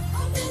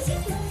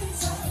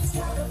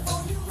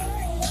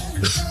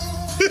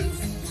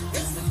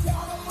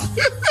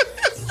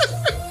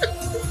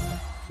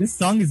 This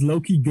song is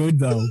low-key good,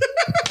 though.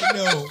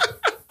 No.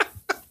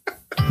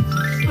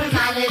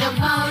 My Little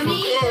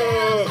Pony.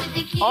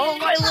 Oh,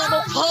 My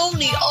Little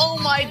Pony. Oh,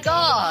 my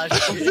gosh.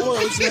 Uh-oh,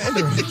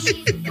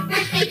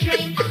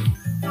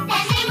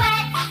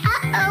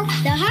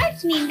 the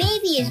hearts mean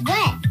baby is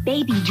wet.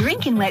 Baby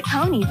drinking wet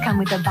ponies come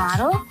with a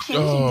bottle,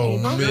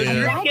 changing table,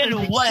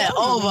 Drinking wet.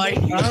 Oh, my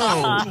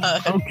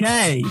God.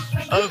 Okay.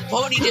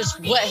 Pony just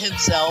wet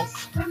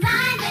himself.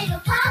 My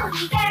Little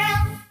Pony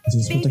girl.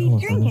 Baby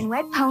drinking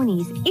wet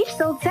ponies, each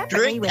sold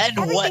separately Drink with and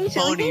everything wet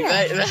shown pony. here.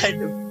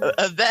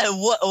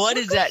 What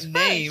is that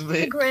name?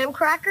 The graham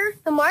cracker,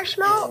 the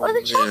marshmallow, or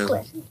the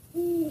chocolate?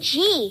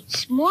 Gee,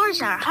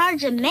 s'mores are hard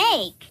to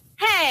make.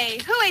 Hey,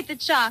 who ate the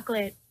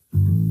chocolate?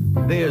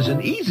 There's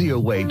an easier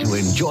way to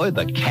enjoy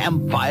the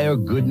campfire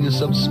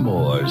goodness of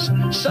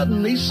s'mores.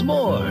 Suddenly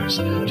s'mores.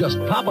 Just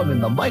pop them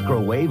in the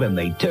microwave and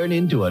they turn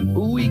into an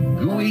ooey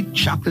gooey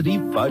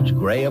chocolatey fudge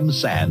graham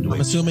sandwich.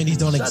 I'm assuming these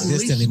don't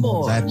exist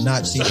anymore. I have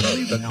not seen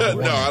them.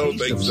 No, I don't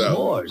think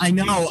so. I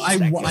know.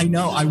 I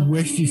know. I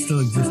wish you still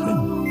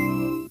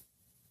existed.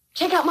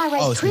 Check out my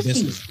Rice Oh, it's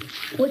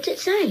Krispies. What's it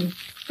saying?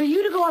 For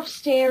you to go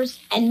upstairs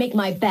and make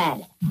my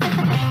bed.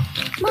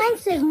 Mine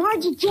says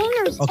Margie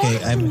Jingers.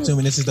 Okay, I'm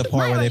assuming this is the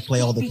part where they play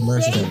all the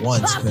commercials at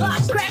once.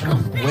 Because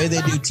the way they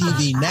do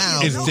TV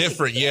now, It's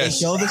different, yes.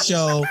 They show the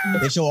show,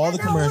 they show all the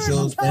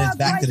commercials, and it's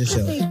back to the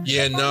show.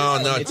 Yeah,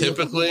 no.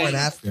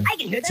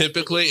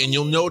 Typically, and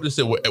you'll notice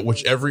that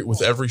with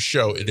every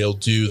show, they'll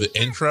do the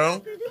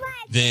intro,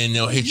 then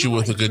they'll hit you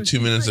with a good 2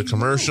 minutes of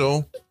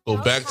commercial, go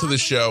back to the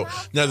show.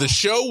 Now the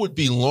show would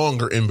be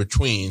longer in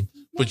between,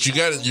 but you're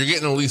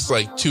getting at least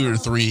like 2 or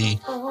 3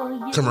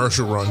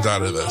 commercial runs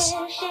out of this.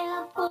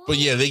 But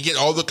yeah, they get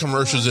all the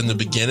commercials in the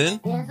beginning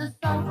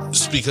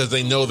just because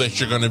they know that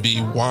you're going to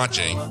be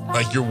watching,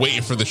 like you're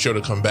waiting for the show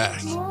to come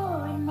back.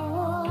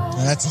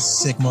 That's a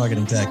sick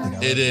marketing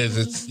tactic. It is.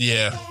 It's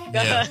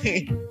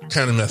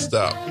kind of messed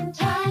up.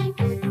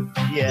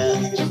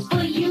 Yeah. Just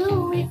for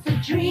you, it's a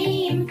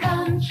dream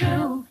come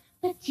true.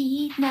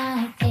 Petite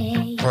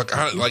Nate.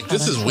 Like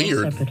this is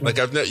weird. Like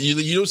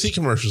you don't see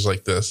commercials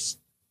like this.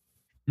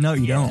 No,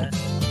 you don't.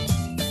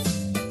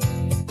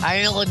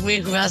 I like me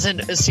who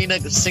hasn't seen a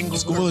single.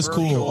 School is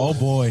cool. Oh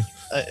boy.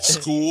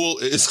 School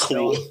is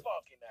cool.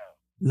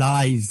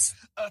 Lies.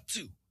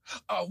 2,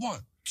 1,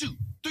 2,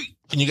 3.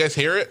 Can you guys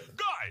hear it?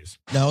 Guys.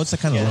 No, it's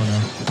kind of low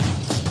now.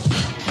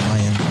 I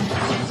am.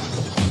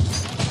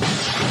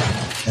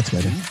 That's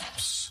better.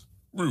 Oops.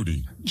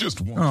 Rudy,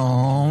 just one.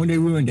 Oh, they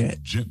ruined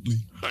it. Gently.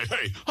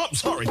 Hey, I'm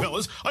sorry,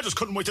 fellas. I just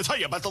couldn't wait to tell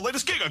you about the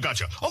latest gig I got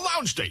you. A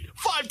lounge date.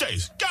 5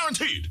 days.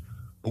 Guaranteed.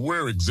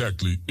 Where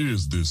exactly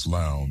is this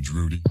lounge,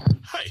 Rudy?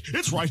 Hey,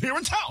 it's right here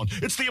in town.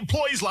 It's the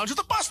employees' lounge at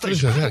the bus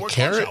station. Is that a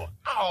carrot?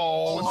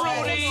 Oh,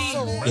 Rudy.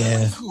 Yeah.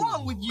 What's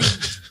wrong with you?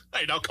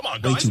 Hey, now come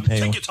on, Way guys. too pale.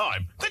 Take your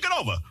time. Think it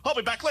over. I'll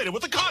be back later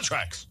with the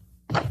contracts.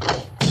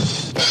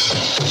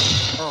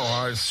 Oh,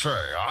 I say,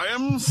 I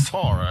am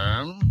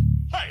sorry.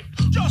 Hey,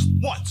 just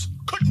once.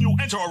 Couldn't you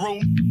enter a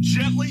room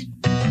gently?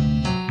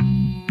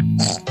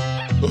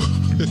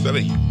 Is that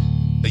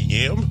a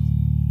yam?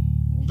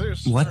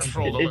 What?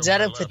 Is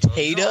that a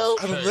potato?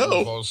 I don't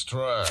know.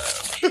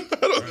 I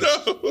don't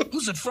know.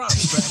 Who's it from,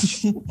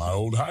 Stretch? My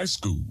old high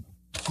school.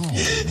 Oh,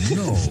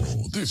 no.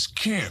 This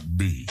can't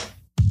be.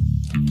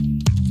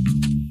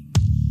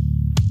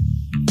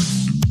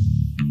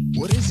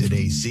 What is it,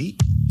 AC?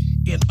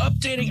 In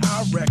updating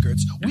our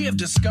records, we have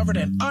discovered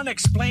an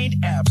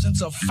unexplained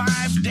absence of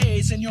 5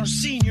 days in your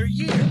senior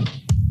year.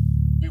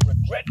 We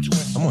regret to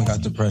inform Someone got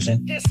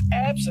depression. that this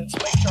absence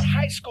makes your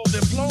high school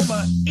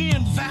diploma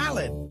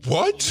invalid.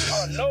 What? You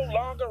are no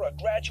longer a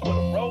graduate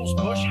of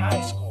Rosebush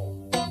High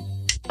School.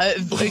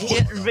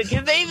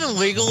 Can they even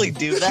legally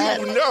do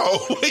that? No.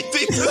 Wait,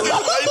 they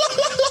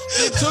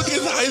took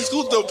his high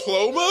school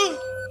diploma?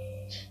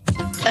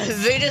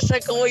 They just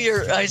took away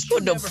your high school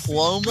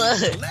diploma?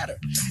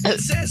 It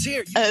says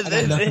here, I have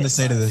nothing to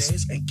say to this.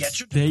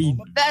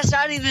 That's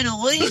not even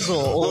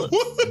illegal.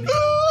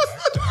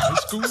 High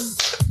school?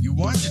 You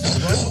want your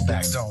diploma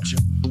back, don't you?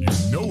 You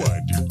know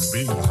I do.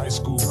 Being a high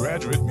school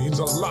graduate means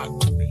a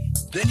lot to me.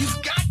 Then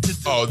you've got to.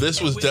 Oh,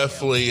 this was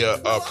definitely a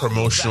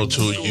promotional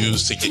tool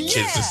used to get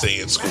kids to stay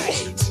in school.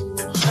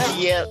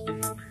 Yep.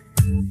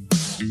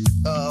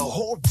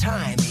 Hold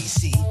time,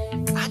 AC.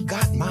 I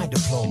got my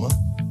diploma.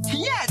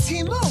 Yeah,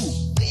 Timu.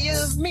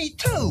 Yeah, me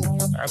too.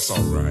 That's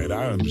all right.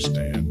 I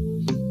understand.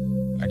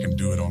 I can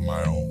do it on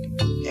my own.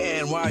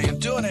 And while you're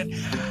doing it,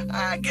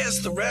 I guess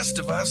the rest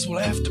of us will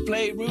have to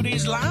play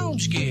Rudy's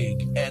lounge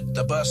gig at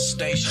the bus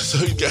station.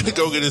 So you gotta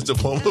go get his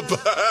diploma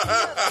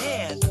back.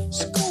 And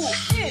school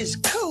is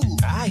cool.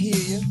 I hear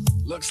you.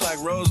 Looks like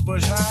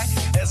Rosebush High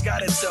has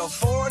got itself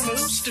 4 new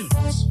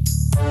students.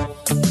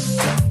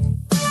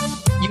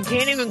 You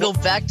can't even go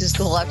back to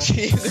school after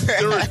you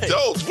graduate. They're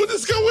adults. What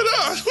is going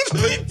on? What are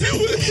they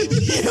doing?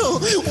 Yo,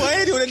 why are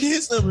they doing a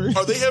dance number?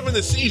 Are they having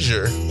a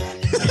seizure?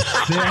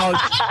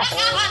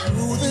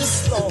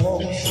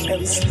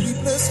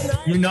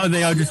 You know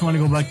they all just want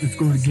to go back to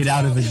school to get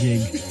out of the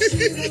gig.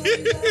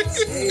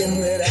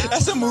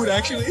 That's a mood,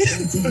 actually.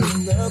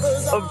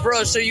 Oh,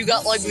 bro, so you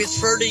got like these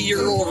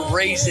 30-year-old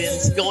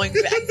raisins going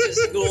back to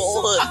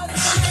school.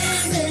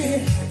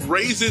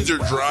 Raisins are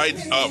dried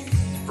up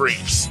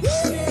grapes. Who's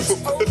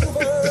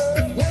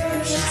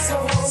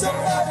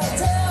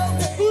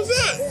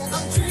that?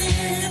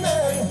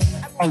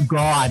 Oh,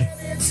 God.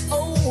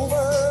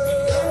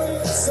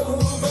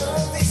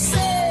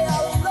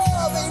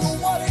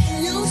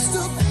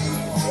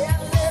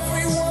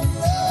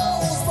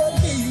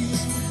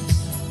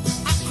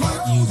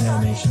 Use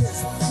animation.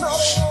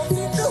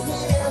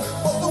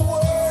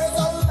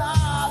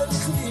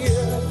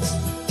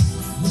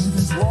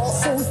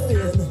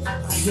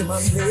 My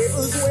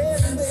neighbors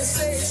when they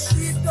say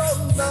she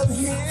don't love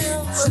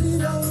him, she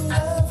don't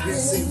love him. They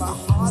say my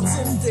heart's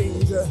in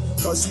danger,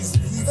 cause she's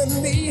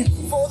leaving me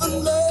for the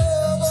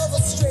love of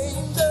a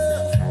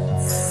stranger.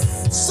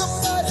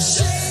 Somebody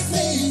shake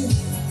me,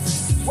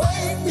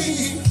 wake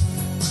me.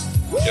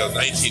 Yo,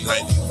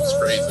 1990 was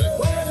crazy.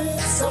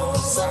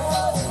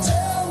 Somebody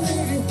tell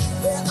me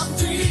that I'm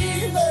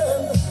dreaming.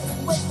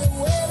 Wake me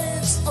when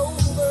it's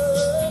over,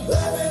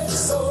 when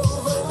it's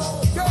over.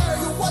 Girl,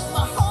 you what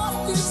my heart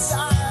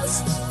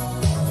desires.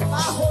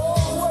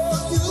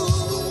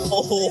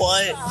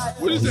 What?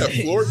 What is that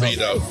floor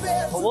made of?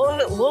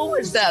 What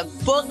was that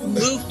fuck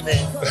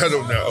movement? I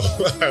don't know.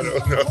 I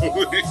don't know.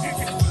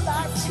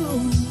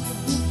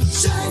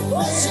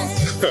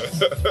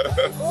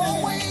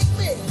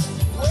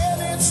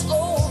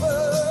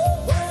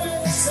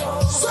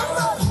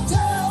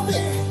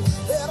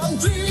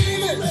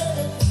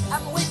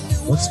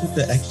 What's with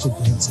the extra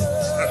dancing?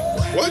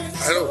 What?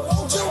 I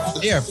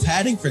don't. They are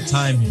padding for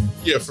time here.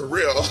 Yeah, for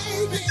real.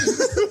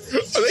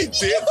 Are they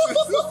dancing?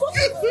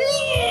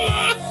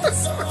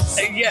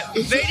 Yeah,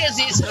 they just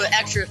need some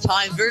extra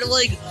time. They're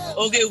like,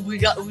 okay, we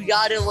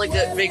gotta like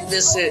make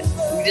this. We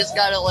just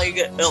gotta like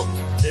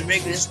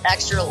make this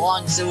extra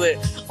long so it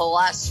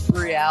lasts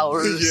 3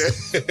 hours. Yeah.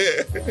 This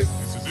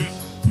is it.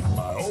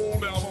 My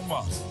old alma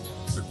mater.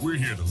 That we're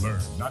here to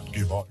learn, not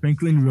give up.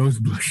 Franklin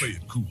Rosebush. Play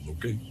it cool,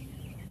 okay?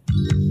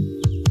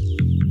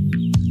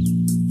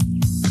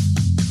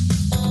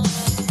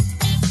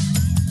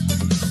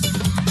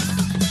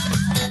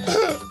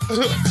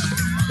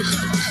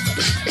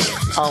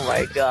 Oh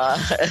my god.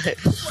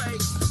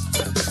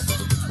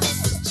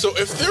 So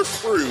if they're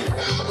fruit,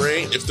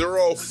 right? If they're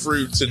all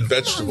fruits and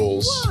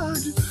vegetables,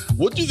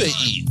 what do they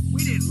eat?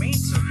 We didn't mean to.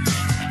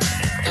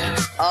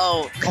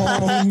 Oh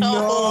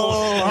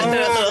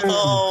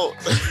no.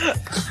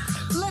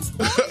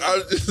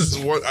 I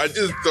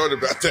just thought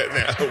about that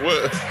now.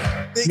 What?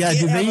 Yeah,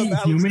 do they eat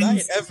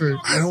humans? Ever.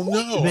 I don't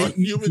know. Do they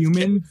eat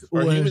humans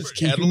or are humans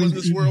cattle in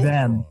this eat world?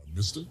 Them?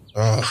 Mister?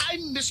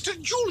 I'm Mr.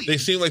 Julie. They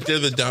seem like they're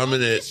the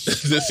dominant.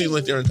 They seem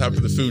like they're on top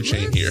of the food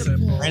chain here.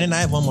 Brandon, I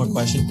have one more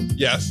question.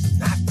 Yes.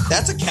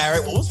 That's a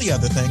carrot. What was the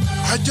other thing?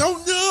 I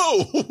don't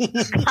know.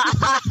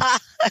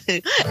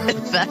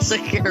 If that's a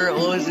carrot,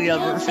 what was the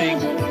other thing?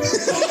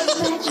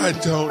 I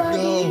don't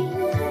know.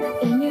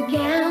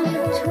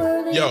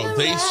 Yo,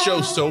 they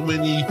show so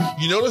many.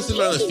 You notice the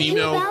amount of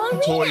female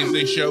toys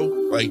they show?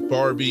 Like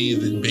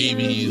Barbies and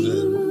babies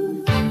and.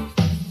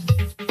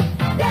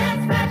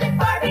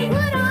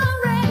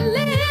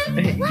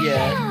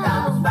 Yeah.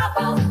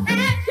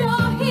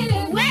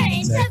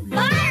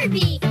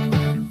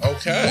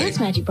 Okay. Dance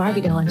Magic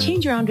Barbie doll and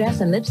change your own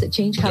dress and lips that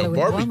change color with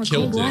Barbie warm or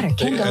killed cold it. water. They-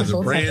 Ken as Doll's a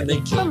full brand, they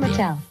cycle killed from it.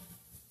 Mattel.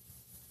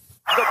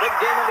 The big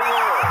game of the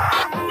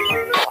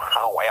year.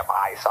 How am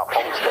I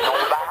supposed to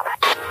know that?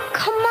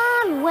 Come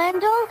on,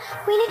 Wendell.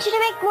 We need you to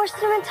make more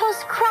cinnamon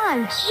toast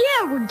crunch.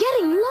 Yeah, we're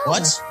getting low.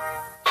 What?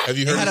 Have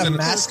you He heard had of a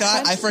Cinnamon?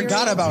 mascot. I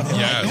forgot about him.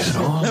 Yes.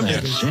 All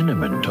that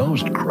Cinnamon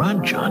Toast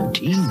Crunch on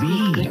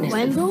TV.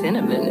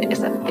 Cinnamon is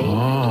a baby.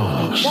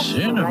 Oh, Just the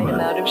right cinnamon.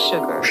 amount of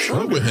sugar. What's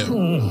wrong with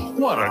him?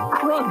 What a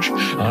crunch.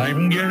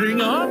 I'm getting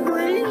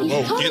hungry.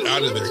 Oh, get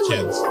out of there,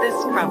 kids.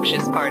 This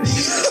scrumptious part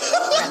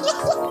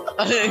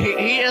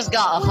He just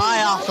got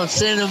high off of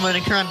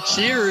Cinnamon Crunch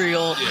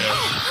cereal.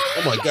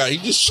 Oh my God, he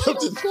just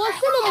shoved it.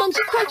 Cinnamon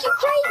Crunchy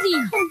crazy.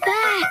 I'm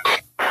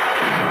back.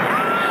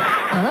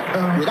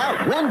 Uh-oh.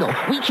 Without Wendell,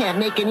 we can't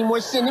make any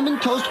more Cinnamon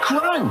Toast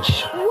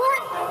Crunch.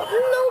 What?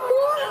 No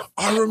more?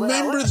 I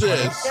remember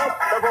this.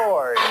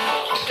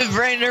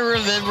 Brandon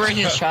remembering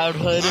his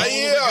childhood.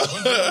 Yeah.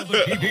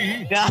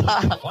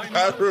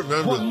 I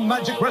remember.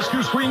 Magic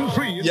Rescue Screen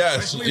 3.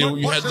 Yes,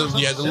 you had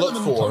to look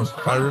for.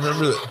 I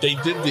remember that they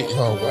did the.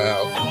 Oh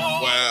wow,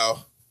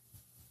 wow.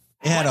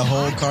 It had a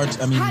whole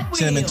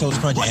Cinnamon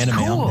Toast Crunch anime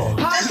on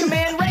there. Power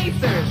Command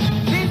Racers.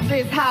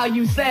 This is how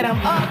you set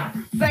them up.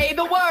 Say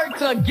the word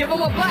to give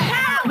them a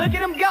blast. Look at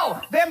them go.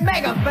 They're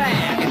mega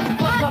fast.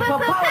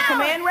 Power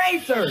Command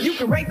Racers. You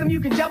can race them, you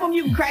can jump them,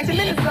 you can crash them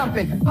into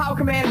something. Power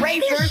Command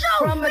Racers.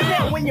 From the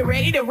set, when you're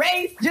ready to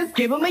race, just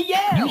give them a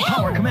yell. New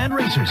Power Command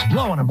Racers,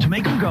 blowing them to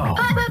make them go.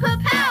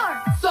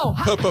 Power. So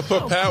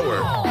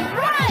Power.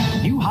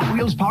 New Hot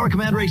Wheels Power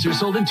Command Racers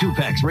sold in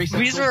 2-packs.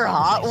 These were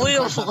Hot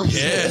Wheels.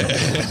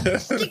 Yeah.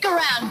 Stick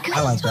around, because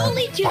I like that.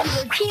 Totally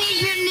Tubular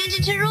Teenage Mutant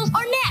Ninja Turtles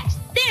are next.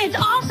 Then it's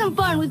awesome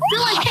fun with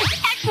Bill and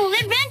Ted's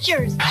Excellent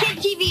Adventures. Kid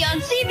TV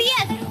on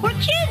CBS, where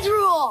kids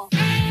rule.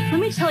 Let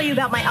me tell you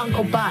about my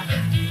Uncle Buck.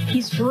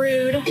 He's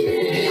rude.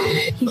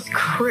 He's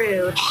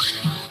crude.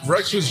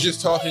 Rex was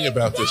just talking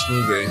about this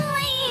movie.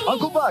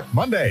 Uncle Buck,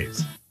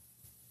 Mondays.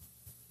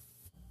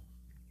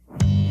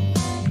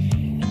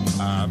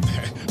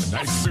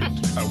 Nice suit.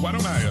 Why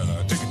don't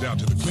I take it down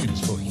to the cleaners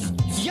for you?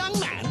 Young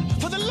man,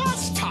 for the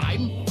last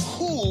time,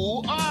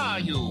 who are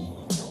you?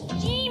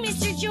 Gee,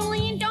 Mr.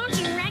 Julian, don't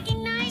you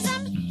recognize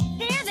them?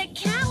 They're the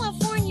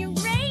California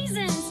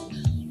Raisins.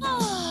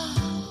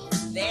 Oh.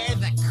 They're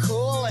the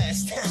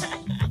coolest.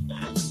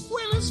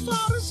 Well, as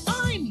far as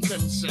I'm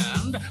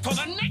concerned, for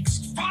the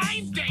next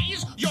 5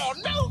 days, you're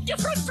no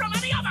different from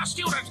any other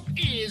student.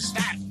 Is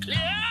that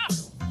clear?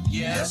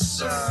 Yes,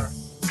 sir.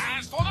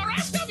 As for the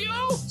rest of you,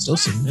 So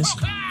submissive.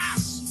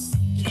 class.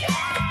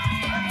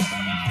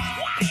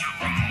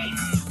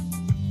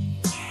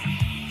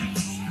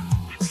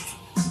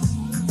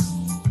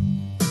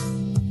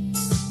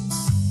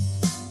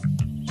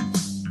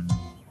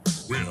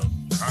 Well,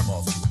 I'm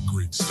off to a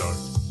great start.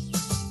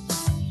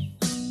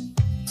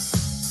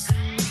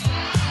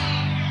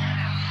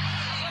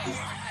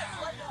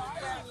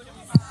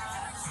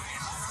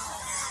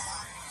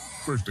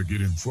 First, I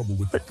get in trouble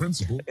with the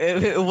principal.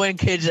 When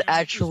kids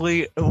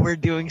actually were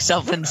doing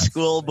stuff in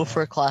school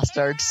before class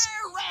starts.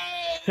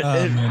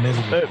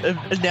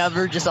 Now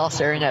they're just all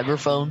staring at their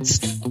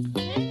phones.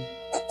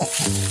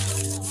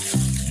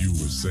 You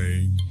were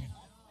saying?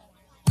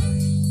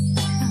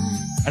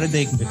 How did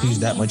they produce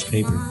that much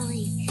paper?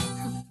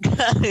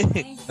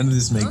 None of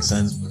this makes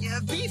sense. Yeah,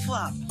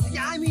 B-flop.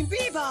 Yeah, I mean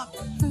bebop.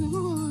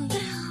 Well,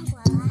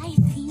 I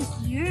think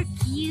you're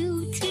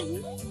cute.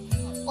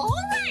 All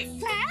right,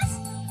 class.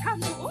 Come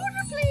to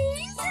order,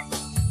 please.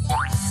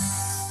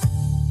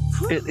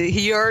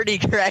 He already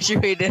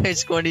graduated high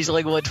school and he's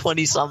like, what,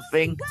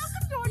 20-something?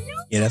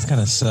 Yeah, that's kind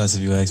of sus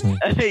if you ask me.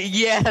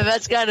 Yeah,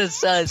 that's kind of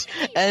sus.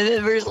 And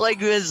then there's like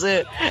this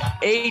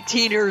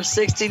 18 or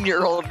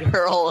 16-year-old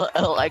girl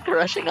like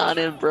crushing on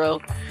him,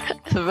 bro.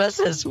 That's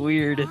just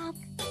weird.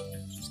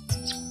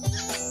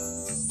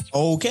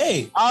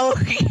 Okay.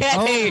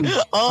 Okay.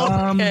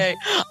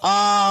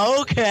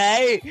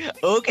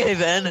 Okay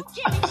then.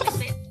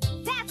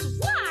 That's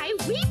why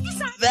we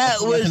decided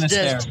That was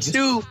just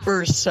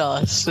super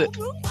sus. room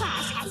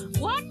class has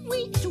 1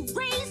 week to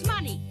raise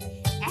money.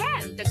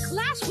 And the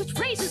class which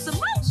raises the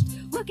most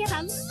will get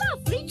a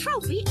lovely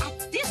trophy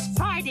at this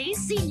Friday's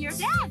senior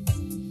dance.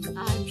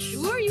 I'm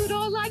sure you'd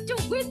all like to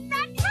win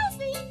that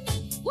trophy,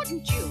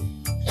 wouldn't you?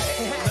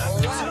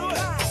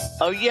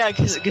 Oh yeah,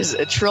 because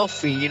a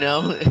trophy, you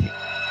know.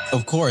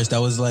 Of course,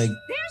 that was like.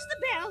 There's the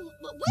bell.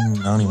 We'll I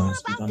talk don't even more want to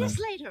speak about on this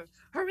that. later.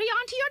 Hurry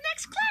on to your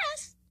next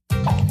class.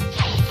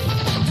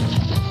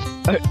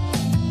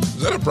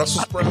 Is that a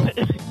Brussels sprout?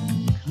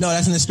 No,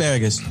 that's an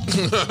asparagus.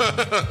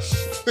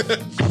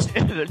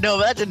 No,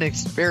 that's an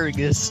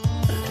asparagus.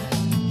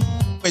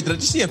 Wait, did I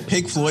just see a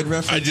Pink Floyd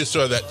reference? I just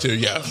saw that too,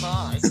 yeah.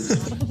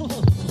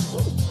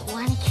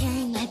 Want to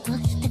carry my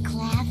books to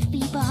class,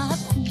 Bebop?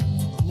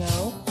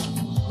 No.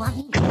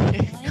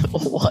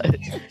 What?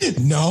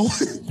 No.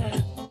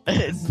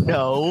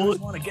 No.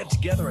 Want to get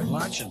together at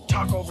lunch and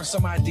talk over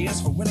some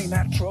ideas for winning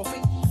that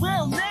trophy?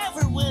 We'll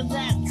never win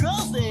that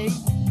trophy.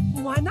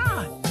 Why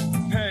not?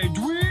 Hey,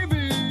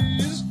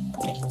 dweebies!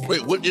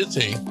 Wait, what is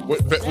he?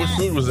 What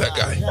food was that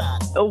guy?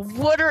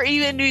 What are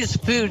even these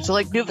foods?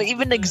 Like, do they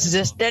even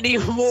exist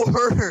anymore?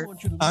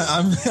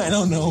 I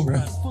don't know,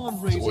 bro.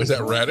 So is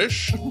that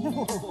radish?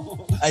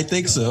 I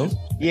think so.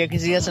 Yeah,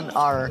 because he has an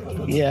R.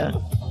 Yeah.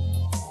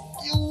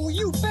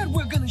 You bet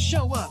we're gonna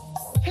show up.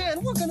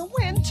 And we're gonna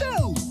win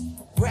too.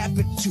 Wrap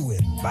it to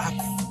it, Bop.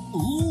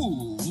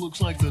 Ooh,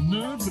 looks like the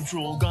Nerd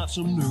Patrol got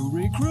some new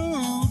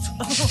recruits.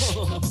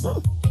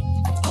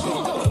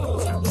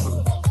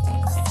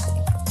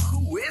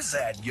 Who is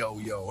that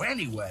yo-yo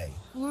anyway?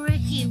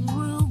 Ricky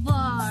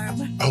Rhubarb.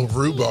 Oh,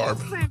 Rhubarb.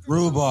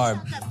 Rhubarb.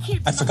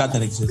 I forgot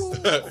that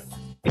existed.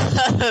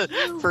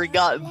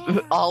 Forgot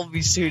I'll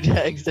be soon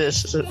to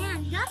exist.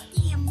 Stand up to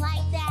him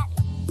like that,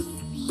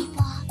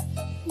 Bebop.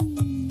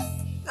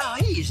 Oh,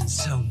 he isn't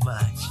so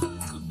much.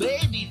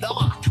 Maybe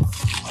not.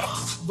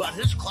 But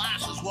his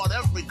class has won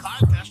every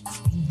contest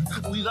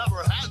we've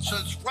ever had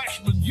since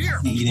freshman year.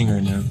 Eating her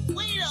now.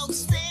 We don't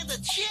stand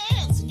a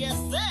chance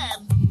against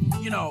them.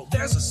 You know,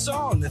 there's a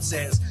song that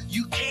says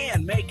you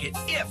can make it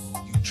if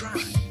you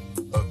try.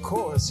 Of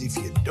course, if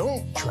you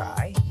don't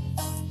try.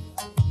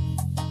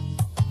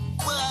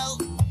 Well,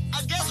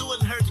 I guess it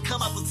wouldn't hurt to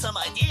come up with some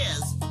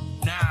ideas.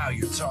 Now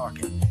you're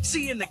talking.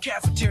 See you in the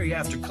cafeteria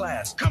after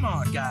class. Come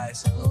on,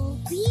 guys. Oh,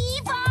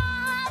 Bebop!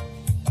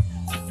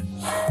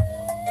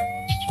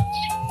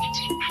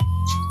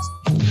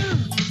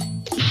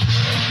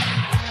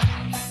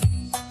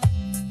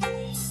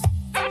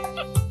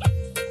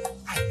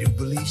 I do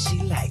believe she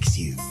likes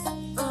you.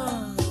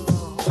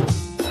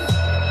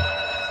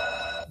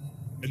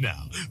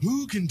 Now,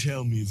 who can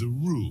tell me the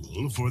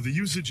rule for the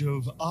usage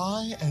of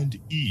I and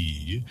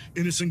E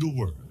in a single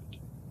word?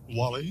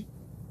 Wally?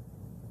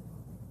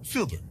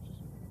 Filbert?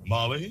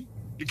 Molly?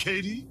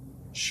 Katie?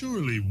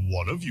 Surely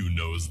one of you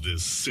knows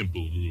this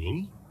simple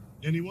rule.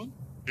 Anyone?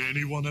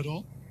 Anyone at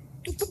all?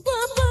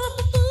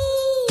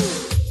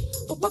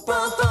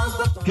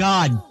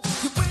 God.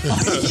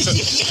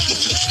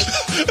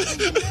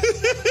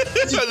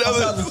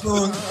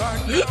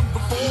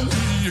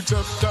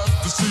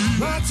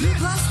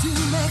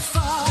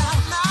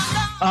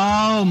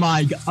 Oh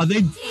my God. Are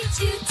they?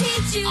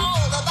 Teach you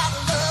all about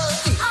love.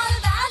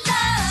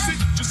 Sit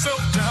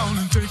yourself down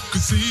and take a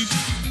seat.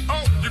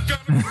 Oh, you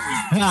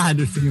gotta.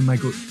 They're singing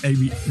Michael. They're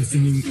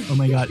singing. Oh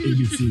my God,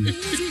 ABC.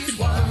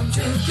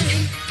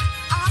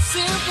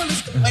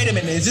 Wait a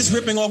minute. Is this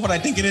ripping off what I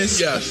think it is?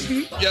 Yes.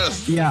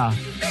 Yes. Yeah.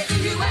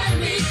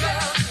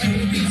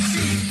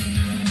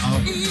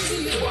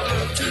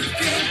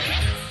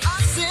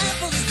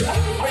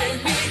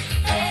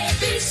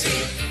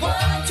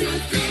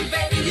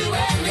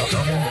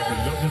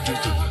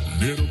 Just a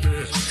little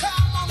bit.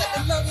 Come on, let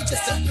me love you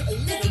just a little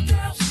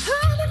bit.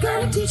 I'm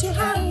gonna teach you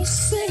how to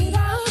sing it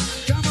out.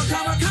 Come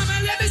on,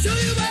 let me show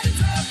you what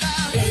it's all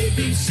about.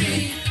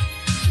 ABC,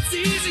 it's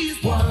easy as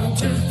 1,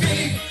 2,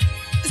 3.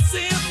 It's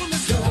simple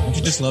as go. Don't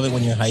you just love it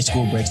when your high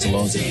school breaks the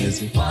laws of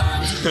physics?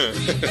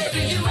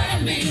 Baby, you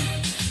and me.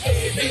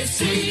 ABC,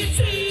 it's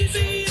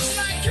easy. It's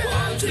like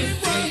 1, 2,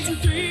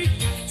 3.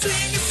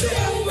 Sing it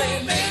simple,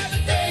 baby.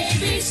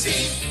 ABC,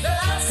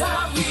 that's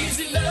how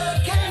easy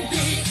love can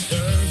be.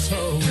 That's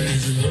how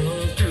easy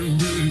love can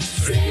be.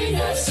 Sing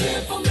a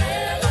simple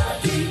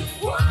melody.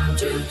 1,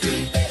 2,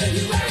 3, baby,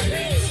 you and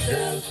me.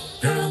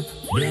 Girl,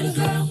 little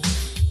girl.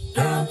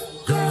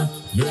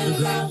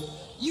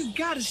 You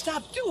gotta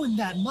stop doing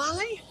that,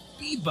 Molly.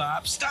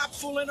 Bebop, stop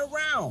fooling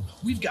around.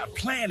 We've got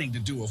planning to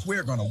do if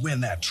we're gonna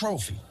win that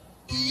trophy.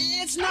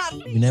 It's not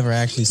We never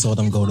actually saw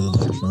them go to the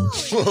lunchroom.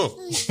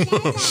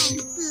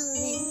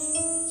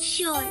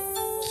 Short,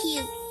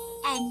 cute,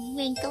 and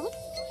wrinkled.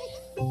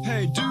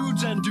 Hey,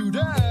 dudes and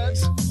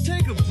dudettes,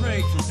 take a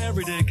break from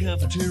everyday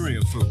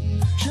cafeteria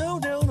food. Chow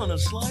down on a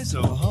slice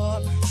of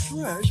hot,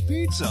 fresh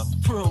pizza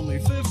for only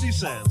 50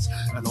 cents.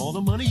 And all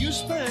the money you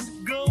spend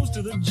goes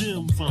to the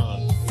gym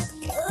fund.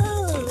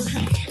 Ooh,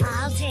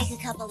 I'll take a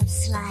couple of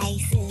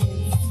slices.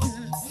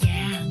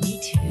 Yeah, me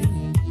too.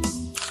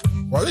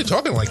 Why are they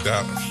talking like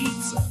that?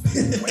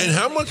 And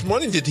how much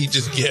money did he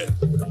just get?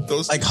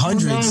 Those like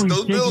hundreds.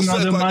 Those bills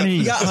said like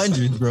He got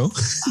hundreds, bro.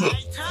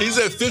 He's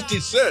at 50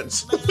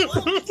 cents.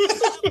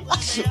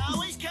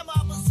 Always come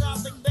up with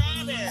something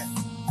better.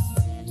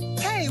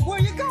 Hey, where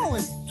you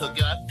going? To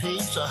get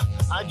pizza.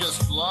 I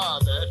just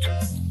love it.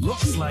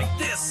 Looks like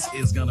this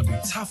is gonna be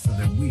tougher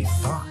than we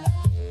thought.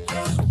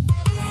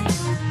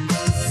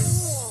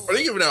 Are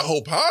they giving out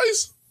whole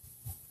pies?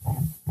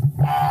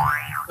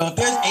 If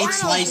there's 8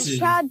 slices,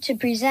 Proud to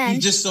present. he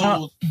just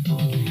sold.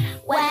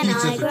 When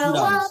pizza I for grow $2.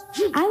 up,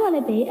 I want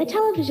to be a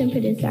television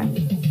producer.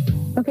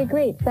 Okay,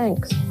 great,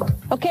 thanks.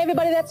 Okay,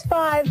 everybody, that's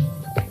 5.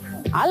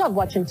 I loved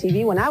watching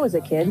TV when I was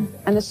a kid,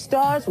 and the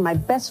stars were my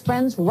best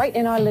friends right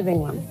in our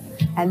living room.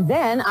 And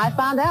then I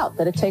found out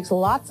that it takes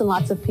lots and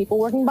lots of people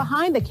working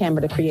behind the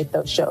camera to create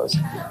those shows.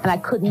 And I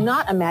could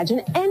not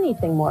imagine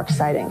anything more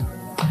exciting.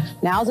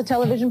 Now, as a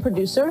television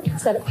producer,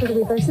 set up for the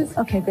rehearsals.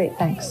 Okay, great,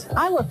 thanks.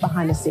 I work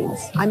behind the scenes.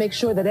 I make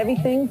sure that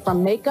everything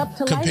from makeup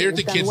to lighting Compared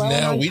to is done kids well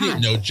now, and we on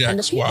didn't time. know Jack And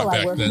the people Swat I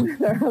back work then.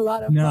 with are a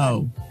lot of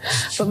fun.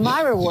 But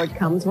my reward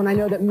comes when I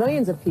know that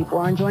millions of people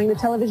are enjoying the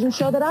television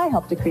show that I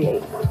helped to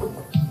create.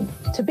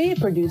 To be a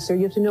producer,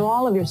 you have to know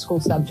all of your school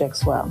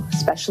subjects well,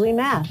 especially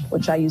math,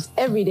 which I use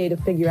every day to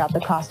figure out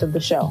the cost of the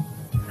show.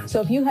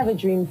 So if you have a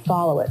dream,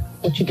 follow it.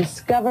 What you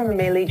discover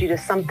may lead you to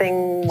something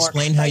more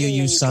Explain how you exciting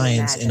than use can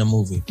science imagine. in a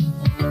movie.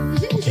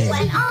 Okay.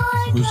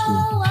 Blue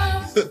school.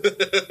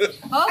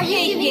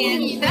 Okay,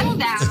 kids, settle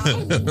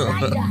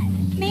down.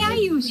 May I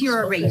use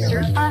your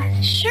eraser?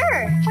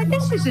 Sure. But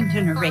this isn't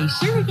an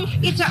eraser.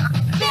 It's a...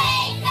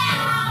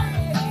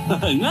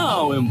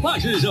 Now, in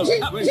boxes of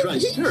Cap'n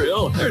Crunch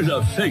cereal, there's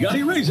a Fig-Out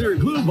eraser,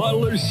 glue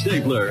bottle, or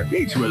stapler,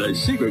 each with a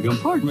secret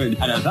compartment,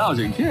 and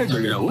 1,000 kids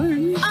are gonna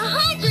win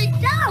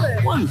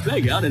 $100. one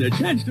Fig-Out and a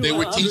chance to They were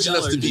win teaching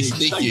us to be $100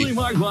 sneaky. Specially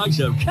marked box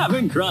of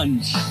Cap'n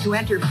Crunch. To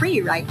enter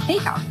free, write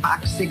Takeout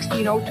Box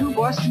 1602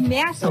 Boston,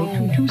 Mass.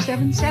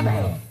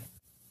 02277.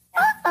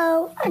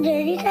 Uh-oh, a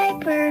dirty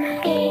diaper.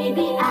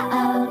 Baby,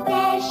 uh-oh,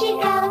 there she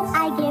goes.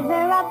 I give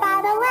her a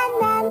bottle and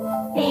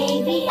then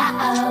baby,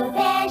 uh-oh,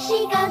 there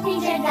she goes.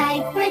 Needs her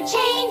diaper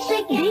changed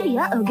again. Baby,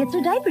 uh-oh, gets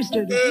her diapers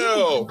dirty.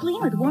 Ew.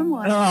 Clean with warm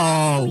water.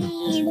 Oh.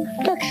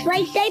 Looks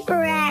like diaper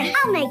rash.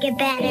 I'll make it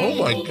better. Oh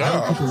my Are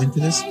god. people into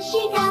this? There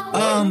she goes.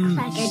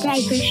 Like her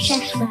diaper's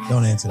just wet.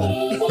 Don't answer that.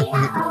 Baby, uh-oh,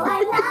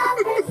 I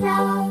love her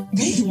so.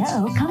 Baby,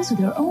 uh-oh, comes with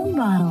her own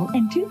bottle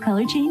and 2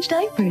 color change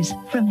diapers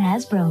from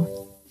Hasbro.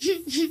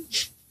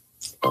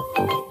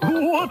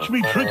 Watch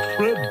me trick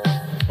Fred.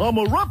 I'm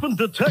a rapping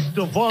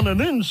detective on an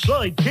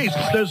inside case.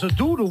 There's a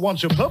dude who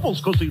wants your pebbles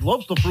because he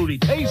loves the fruity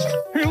taste.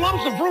 He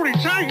loves the fruity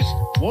taste.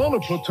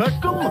 Want to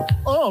protect him?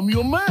 I'm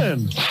your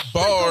man.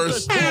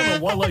 Bars.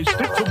 While I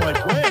stick to my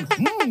plan.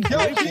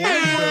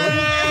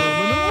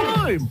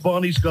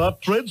 Bonnie's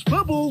got Fred's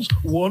pebbles.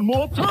 One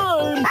more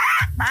time.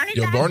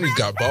 Yo, Barney's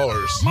got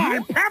bars. My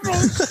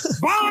pebbles,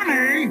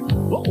 Barney.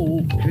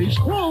 Uh-oh, case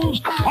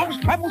closed.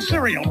 Post Pebble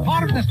cereal,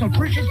 part of this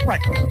nutritious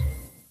breakfast.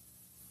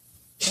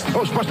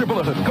 Ghostbuster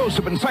Bulletin. Ghosts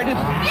have been sighted. In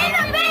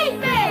the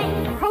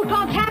basement!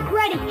 Proton pack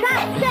ready.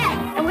 Trap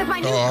set. And with my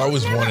new Oh, I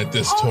always wanted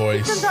this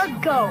toy. systems are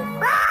go.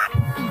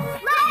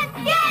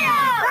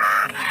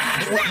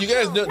 Let's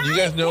get 'em! You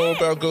guys know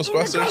about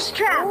Ghostbusters?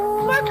 Trap.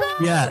 We're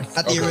good. Yeah,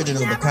 not the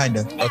original, but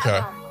kinda.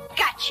 Okay.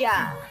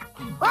 Gotcha.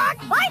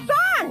 Lights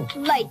on.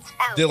 Lights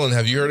out. Dylan,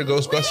 have you heard of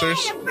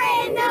Ghostbusters?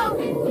 Brand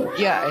new.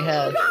 Yeah, I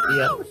have.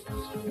 Yeah.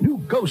 New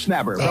Ghost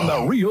Snapper from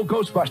the real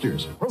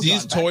Ghostbusters.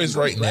 These toys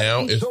right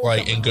now, if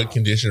like in good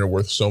condition, are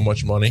worth so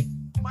much money.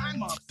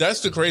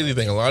 That's the crazy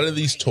thing. A lot of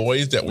these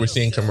toys that we're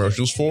seeing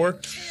commercials for,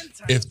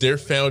 if they're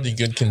found in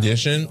good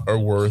condition, are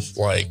worth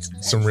like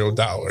some real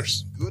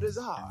dollars. Good as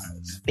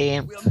ours.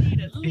 Damn. We'll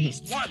need at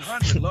least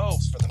 100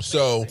 loaves for the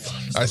So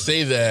I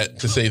say that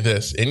to say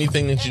this: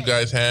 anything that you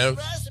guys have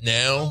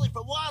now,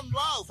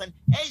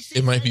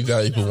 it might be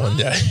valuable one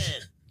day.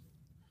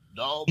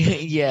 No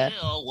Yeah.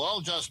 deal.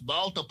 We'll just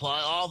multiply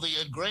all the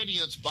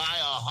ingredients by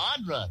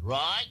 100,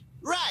 right?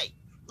 Right.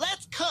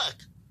 Let's cook.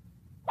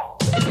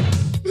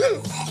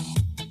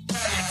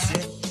 That's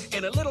it.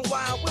 In a little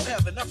while, we'll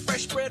have enough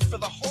fresh bread for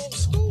the whole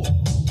school.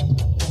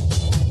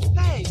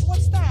 Hey,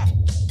 what's that?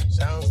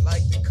 Sounds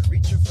like the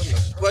creature from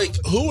the... Like,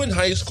 who in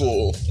high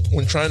school,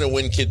 when trying to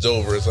win kids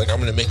over, is like, I'm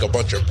going to make a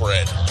bunch of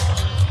bread.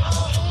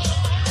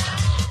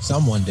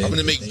 Someone did. I'm going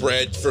to make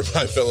bread for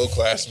my fellow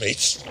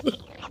classmates.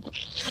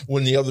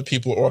 When the other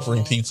people are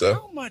offering pizza.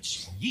 How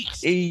much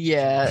yeast?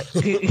 Yeah.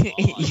 I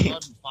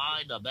couldn't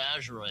find a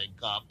measuring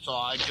cup, so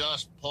I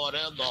just put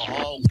in the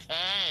whole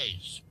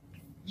case.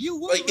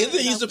 Like,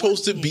 isn't he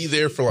supposed to be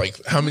there for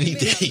like how many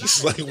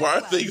days? Like, why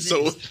are they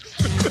so?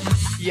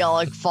 Yeah,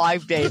 like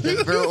 5 days.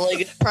 And we're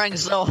like trying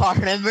so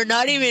hard, and we're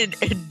not even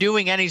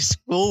doing any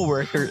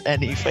schoolwork or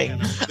anything.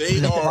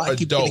 They are I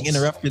keep getting adults.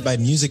 interrupted by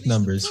music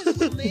numbers.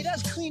 Made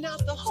us clean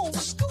out the whole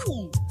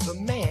school. The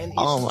man is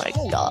Oh my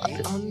god.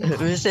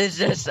 This is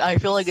just, I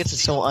feel like it's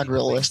so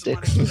unrealistic.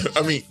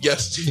 I mean,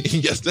 yes,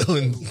 yes,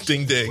 Dylan,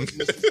 ding ding.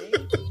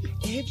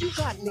 Have you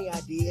got any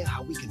idea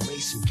how we can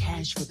raise some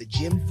cash for the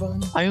gym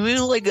fund? I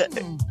mean, like,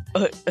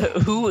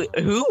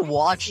 who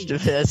watched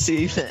this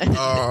even?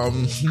 I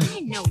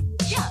know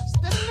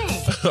just the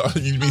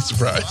thing. You'd be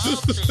surprised.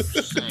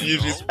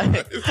 You'd be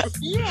surprised.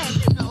 Yeah,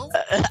 you know.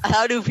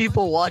 How do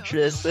people watch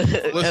this?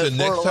 Listen, for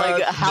next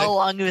like time- how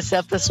long this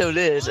episode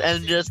is,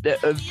 and just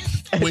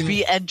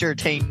be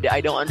entertained.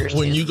 I don't understand.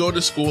 When you go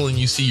to school and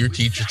you see your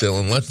teacher,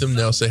 Dylan, let them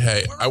know. Say,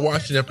 hey, I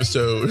watched an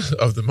episode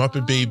of the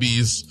Muppet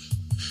Babies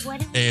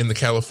and the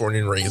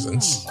Californian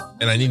Raisins,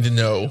 and I need to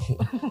know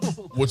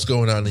what's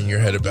going on in your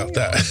head about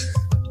that.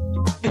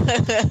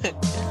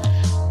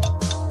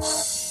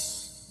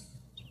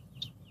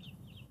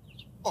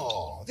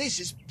 Oh, this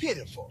is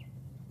pitiful.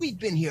 We've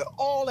been here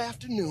all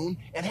afternoon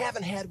and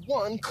haven't had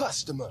one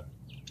customer.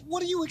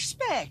 What do you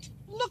expect?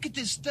 Look at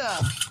this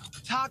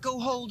stuff. Taco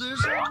holders.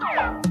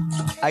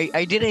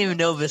 I didn't even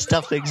know this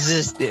stuff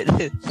existed.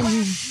 Lips.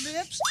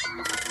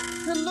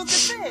 And look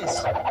at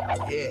this.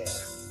 Yeah,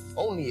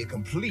 only a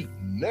complete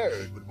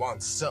nerd would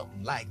want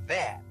something like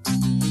that.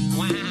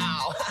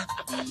 Wow,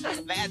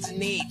 that's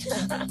neat.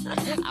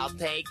 I'll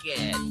take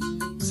it.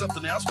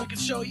 Something else we can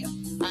show you?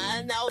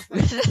 No.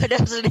 That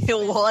doesn't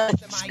even what?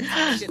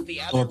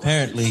 So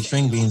apparently,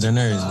 string beans are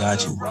nerds.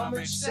 Got you.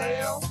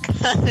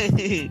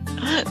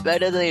 That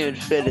doesn't even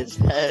fit his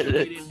head. We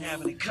didn't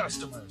have any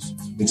customers.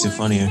 Makes it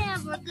funnier.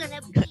 Never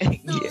gonna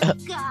be those Yeah.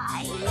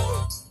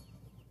 guys.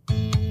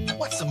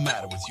 What's the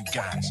matter with you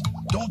guys?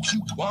 Don't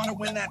you want to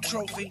win that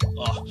trophy?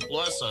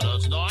 Listen,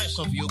 it's nice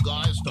of you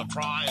guys to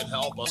try and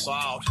help us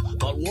out,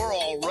 but we're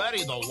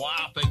already the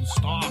laughing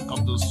stock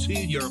of the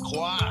senior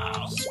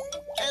class.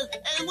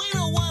 And we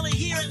don't want to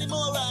hear any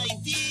more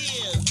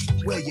ideas.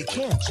 Well, you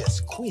can't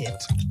just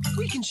quit.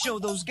 We can show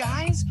those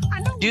guys.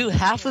 I know. Do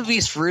half of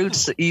these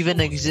fruits even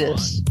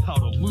exist?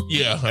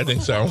 Yeah, I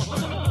think so.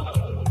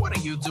 What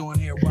are you doing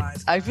here,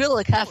 Wise? I feel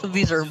like half of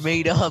these are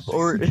made up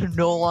or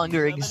no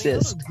longer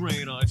exist.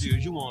 Great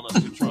ideas you want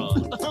us to try.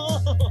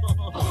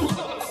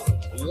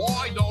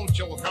 Why don't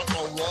you hit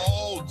the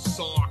road,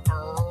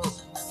 sucker?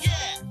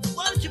 Yeah,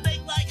 why don't you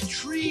make like a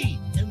tree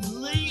and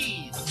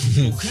leave?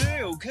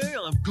 Okay,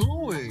 I'm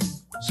going.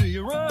 See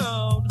you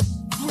around,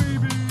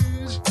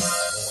 babies.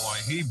 Boy,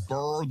 he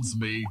burns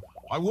me.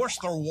 I wish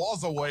there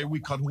was a way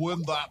we could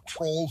win that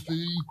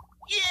trophy.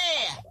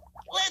 Yeah,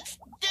 let's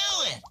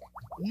do it.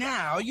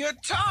 Now you're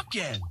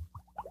talking.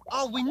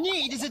 All we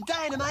need is a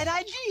dynamite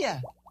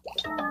idea.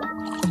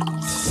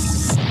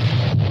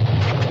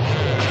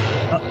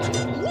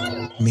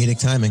 Comedic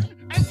timing.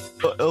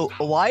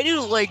 Why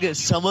do like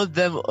some of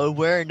them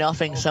wear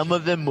nothing, some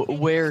of them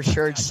wear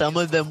shirts, some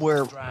of them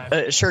wear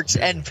shirts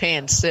and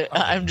pants?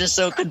 I'm just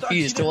so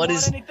confused. What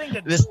is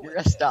this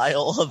dress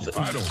style of?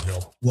 I don't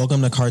help.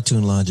 Welcome to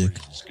cartoon logic.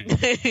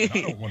 I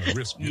don't want to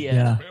risk getting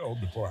Yeah.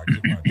 expelled before I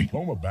get my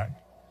diploma back.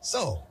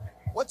 So,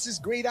 what's this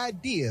great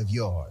idea of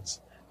yours?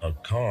 A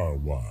car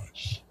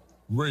wash,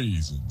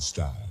 raisin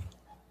style.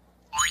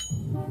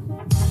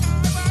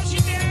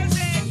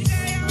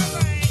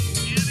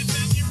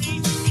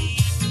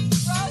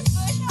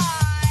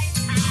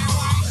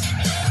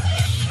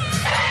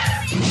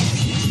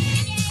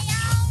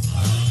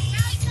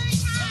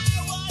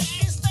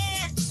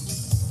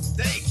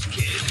 Thanks,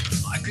 kid.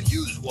 I could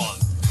use one.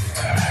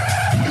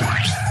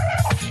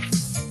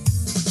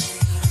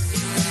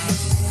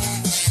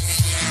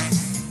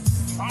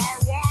 Car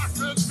wash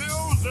is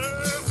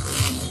music.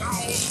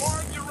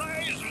 California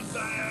raisin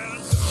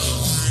dance.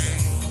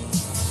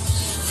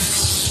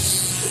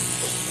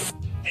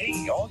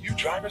 Hey, all you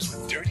drivers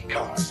with dirty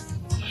cars.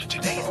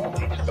 Today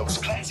only, those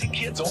classy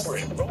kids over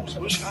at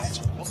Rosebush High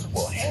School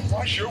will hand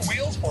wash your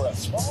wheels for a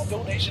small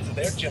donation to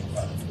their gym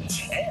fund.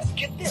 And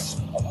get this,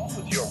 along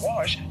with your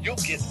wash, you'll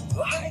get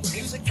live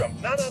music from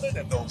none other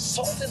than those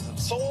sultans of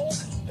soul,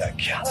 the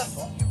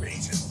California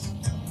Raisins.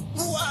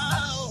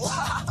 Whoa!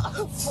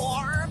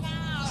 Form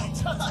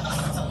out!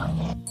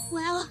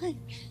 Well,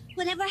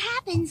 whatever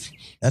happens.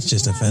 That's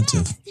just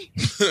offensive.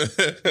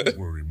 Don't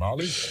worry,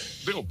 Molly.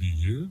 They'll be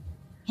here.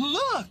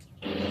 Look!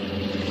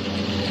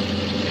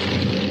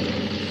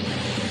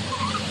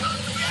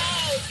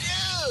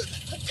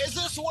 Is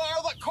this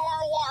where the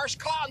car wash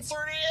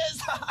concert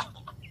is?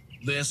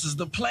 This is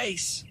the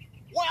place.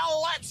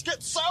 Well, let's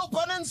get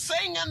soaping and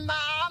singing,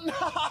 man.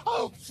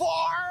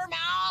 Farm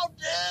out,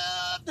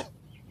 dude.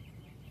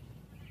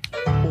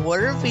 What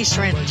are these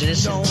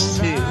transitions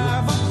to?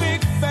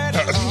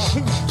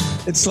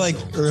 It's like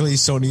early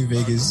Sony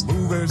Vegas.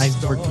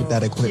 I've worked with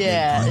that equipment.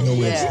 Yeah, I know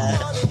yeah.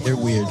 They're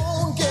weird.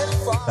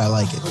 I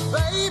like it.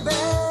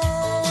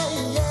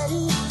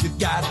 You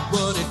got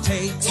what it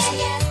takes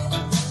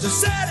to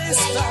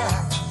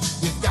satisfy.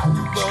 You got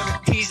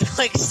what it He's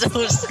like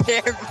so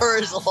scared for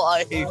his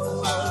life. You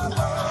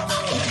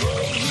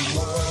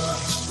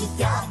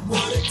got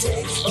what it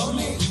takes for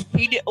me.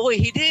 He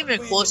didn't even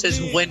close his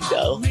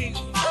window.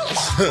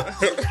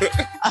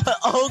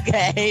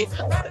 Okay.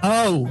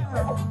 Oh.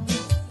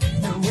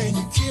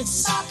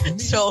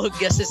 So I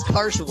guess his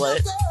car's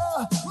wet.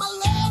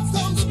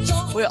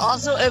 Wait,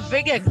 also, if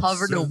they get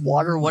covered in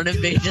water,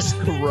 wouldn't they just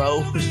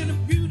grow?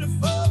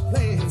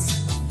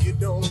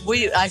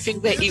 Wait, I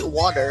think they eat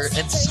water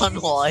and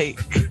sunlight.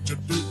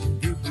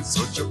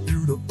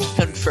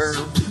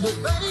 Confirmed.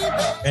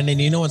 And then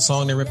you know what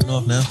song they're ripping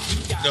off now?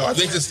 No, I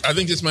think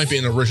this might be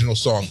an original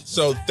song.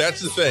 So that's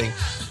the thing.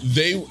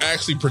 They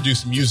actually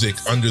produce music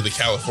under the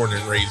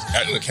California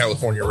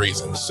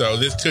Raisins. So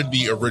this could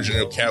be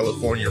original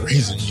California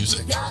Raisin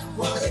music.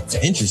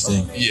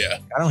 Interesting. Yeah.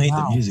 I don't hate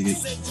the music.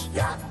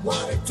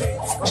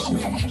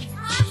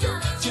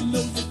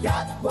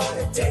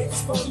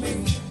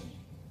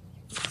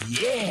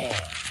 Yeah.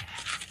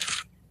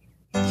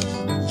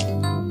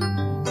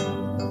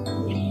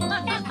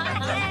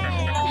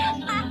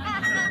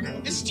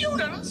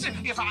 Students,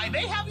 if I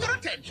may have your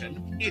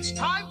attention, it's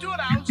time to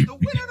announce the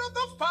winner of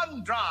the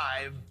fun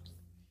drive.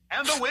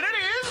 And the winner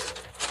is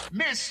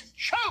Miss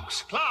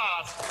Choke's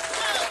class.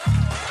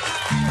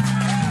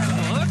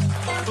 What?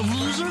 The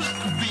losers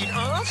beat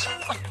us?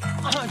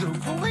 I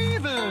don't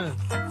believe it.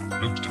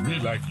 Looks to me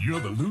like you're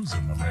the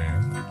loser, my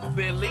man.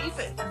 Believe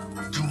it.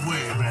 Do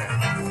it, man.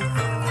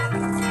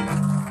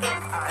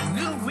 I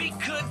knew we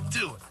could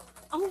do it.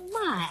 Oh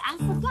my, I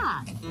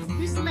forgot.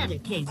 This letter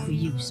came for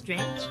you,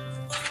 Stretch.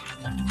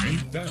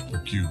 Ain't that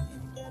peculiar?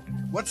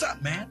 What's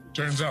up, man?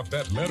 Turns out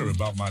that letter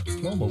about my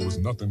diploma was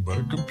nothing but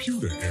a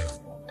computer error.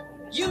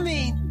 You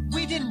mean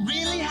we didn't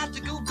really have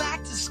to go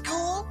back to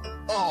school?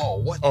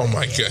 Oh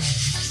my God.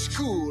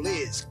 School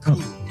is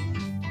cool.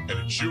 And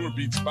it sure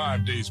beats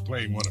 5 days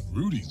playing one of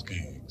Rudy's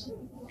games.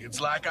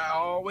 It's like I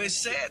always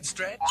said,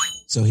 Stretch.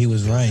 So he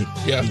was right.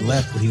 Yeah. He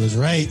left, but he was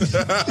right. You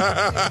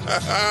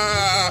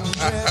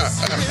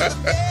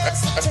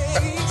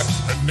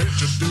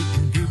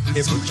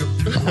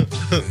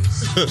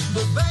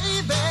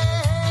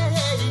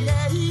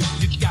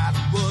got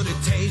what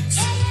it takes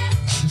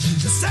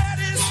to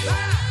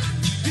satisfy.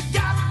 You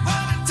got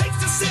what it takes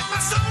to set my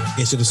soul.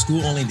 Okay, so the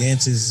school only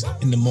dances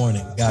in the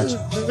morning.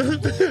 Gotcha.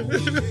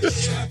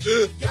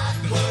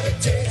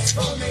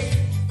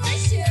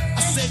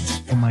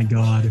 Oh my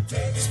God.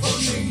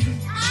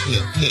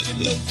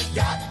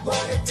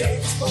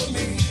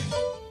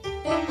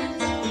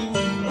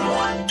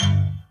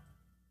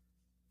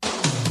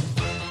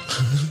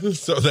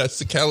 So that's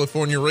the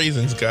California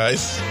Raisins,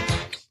 guys.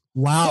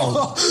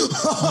 Wow.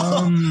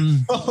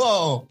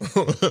 Oh,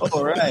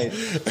 all right.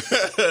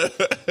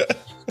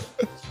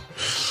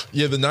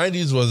 Yeah, the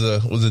 90s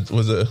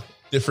was a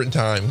different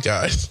time,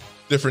 guys.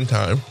 Different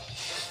time.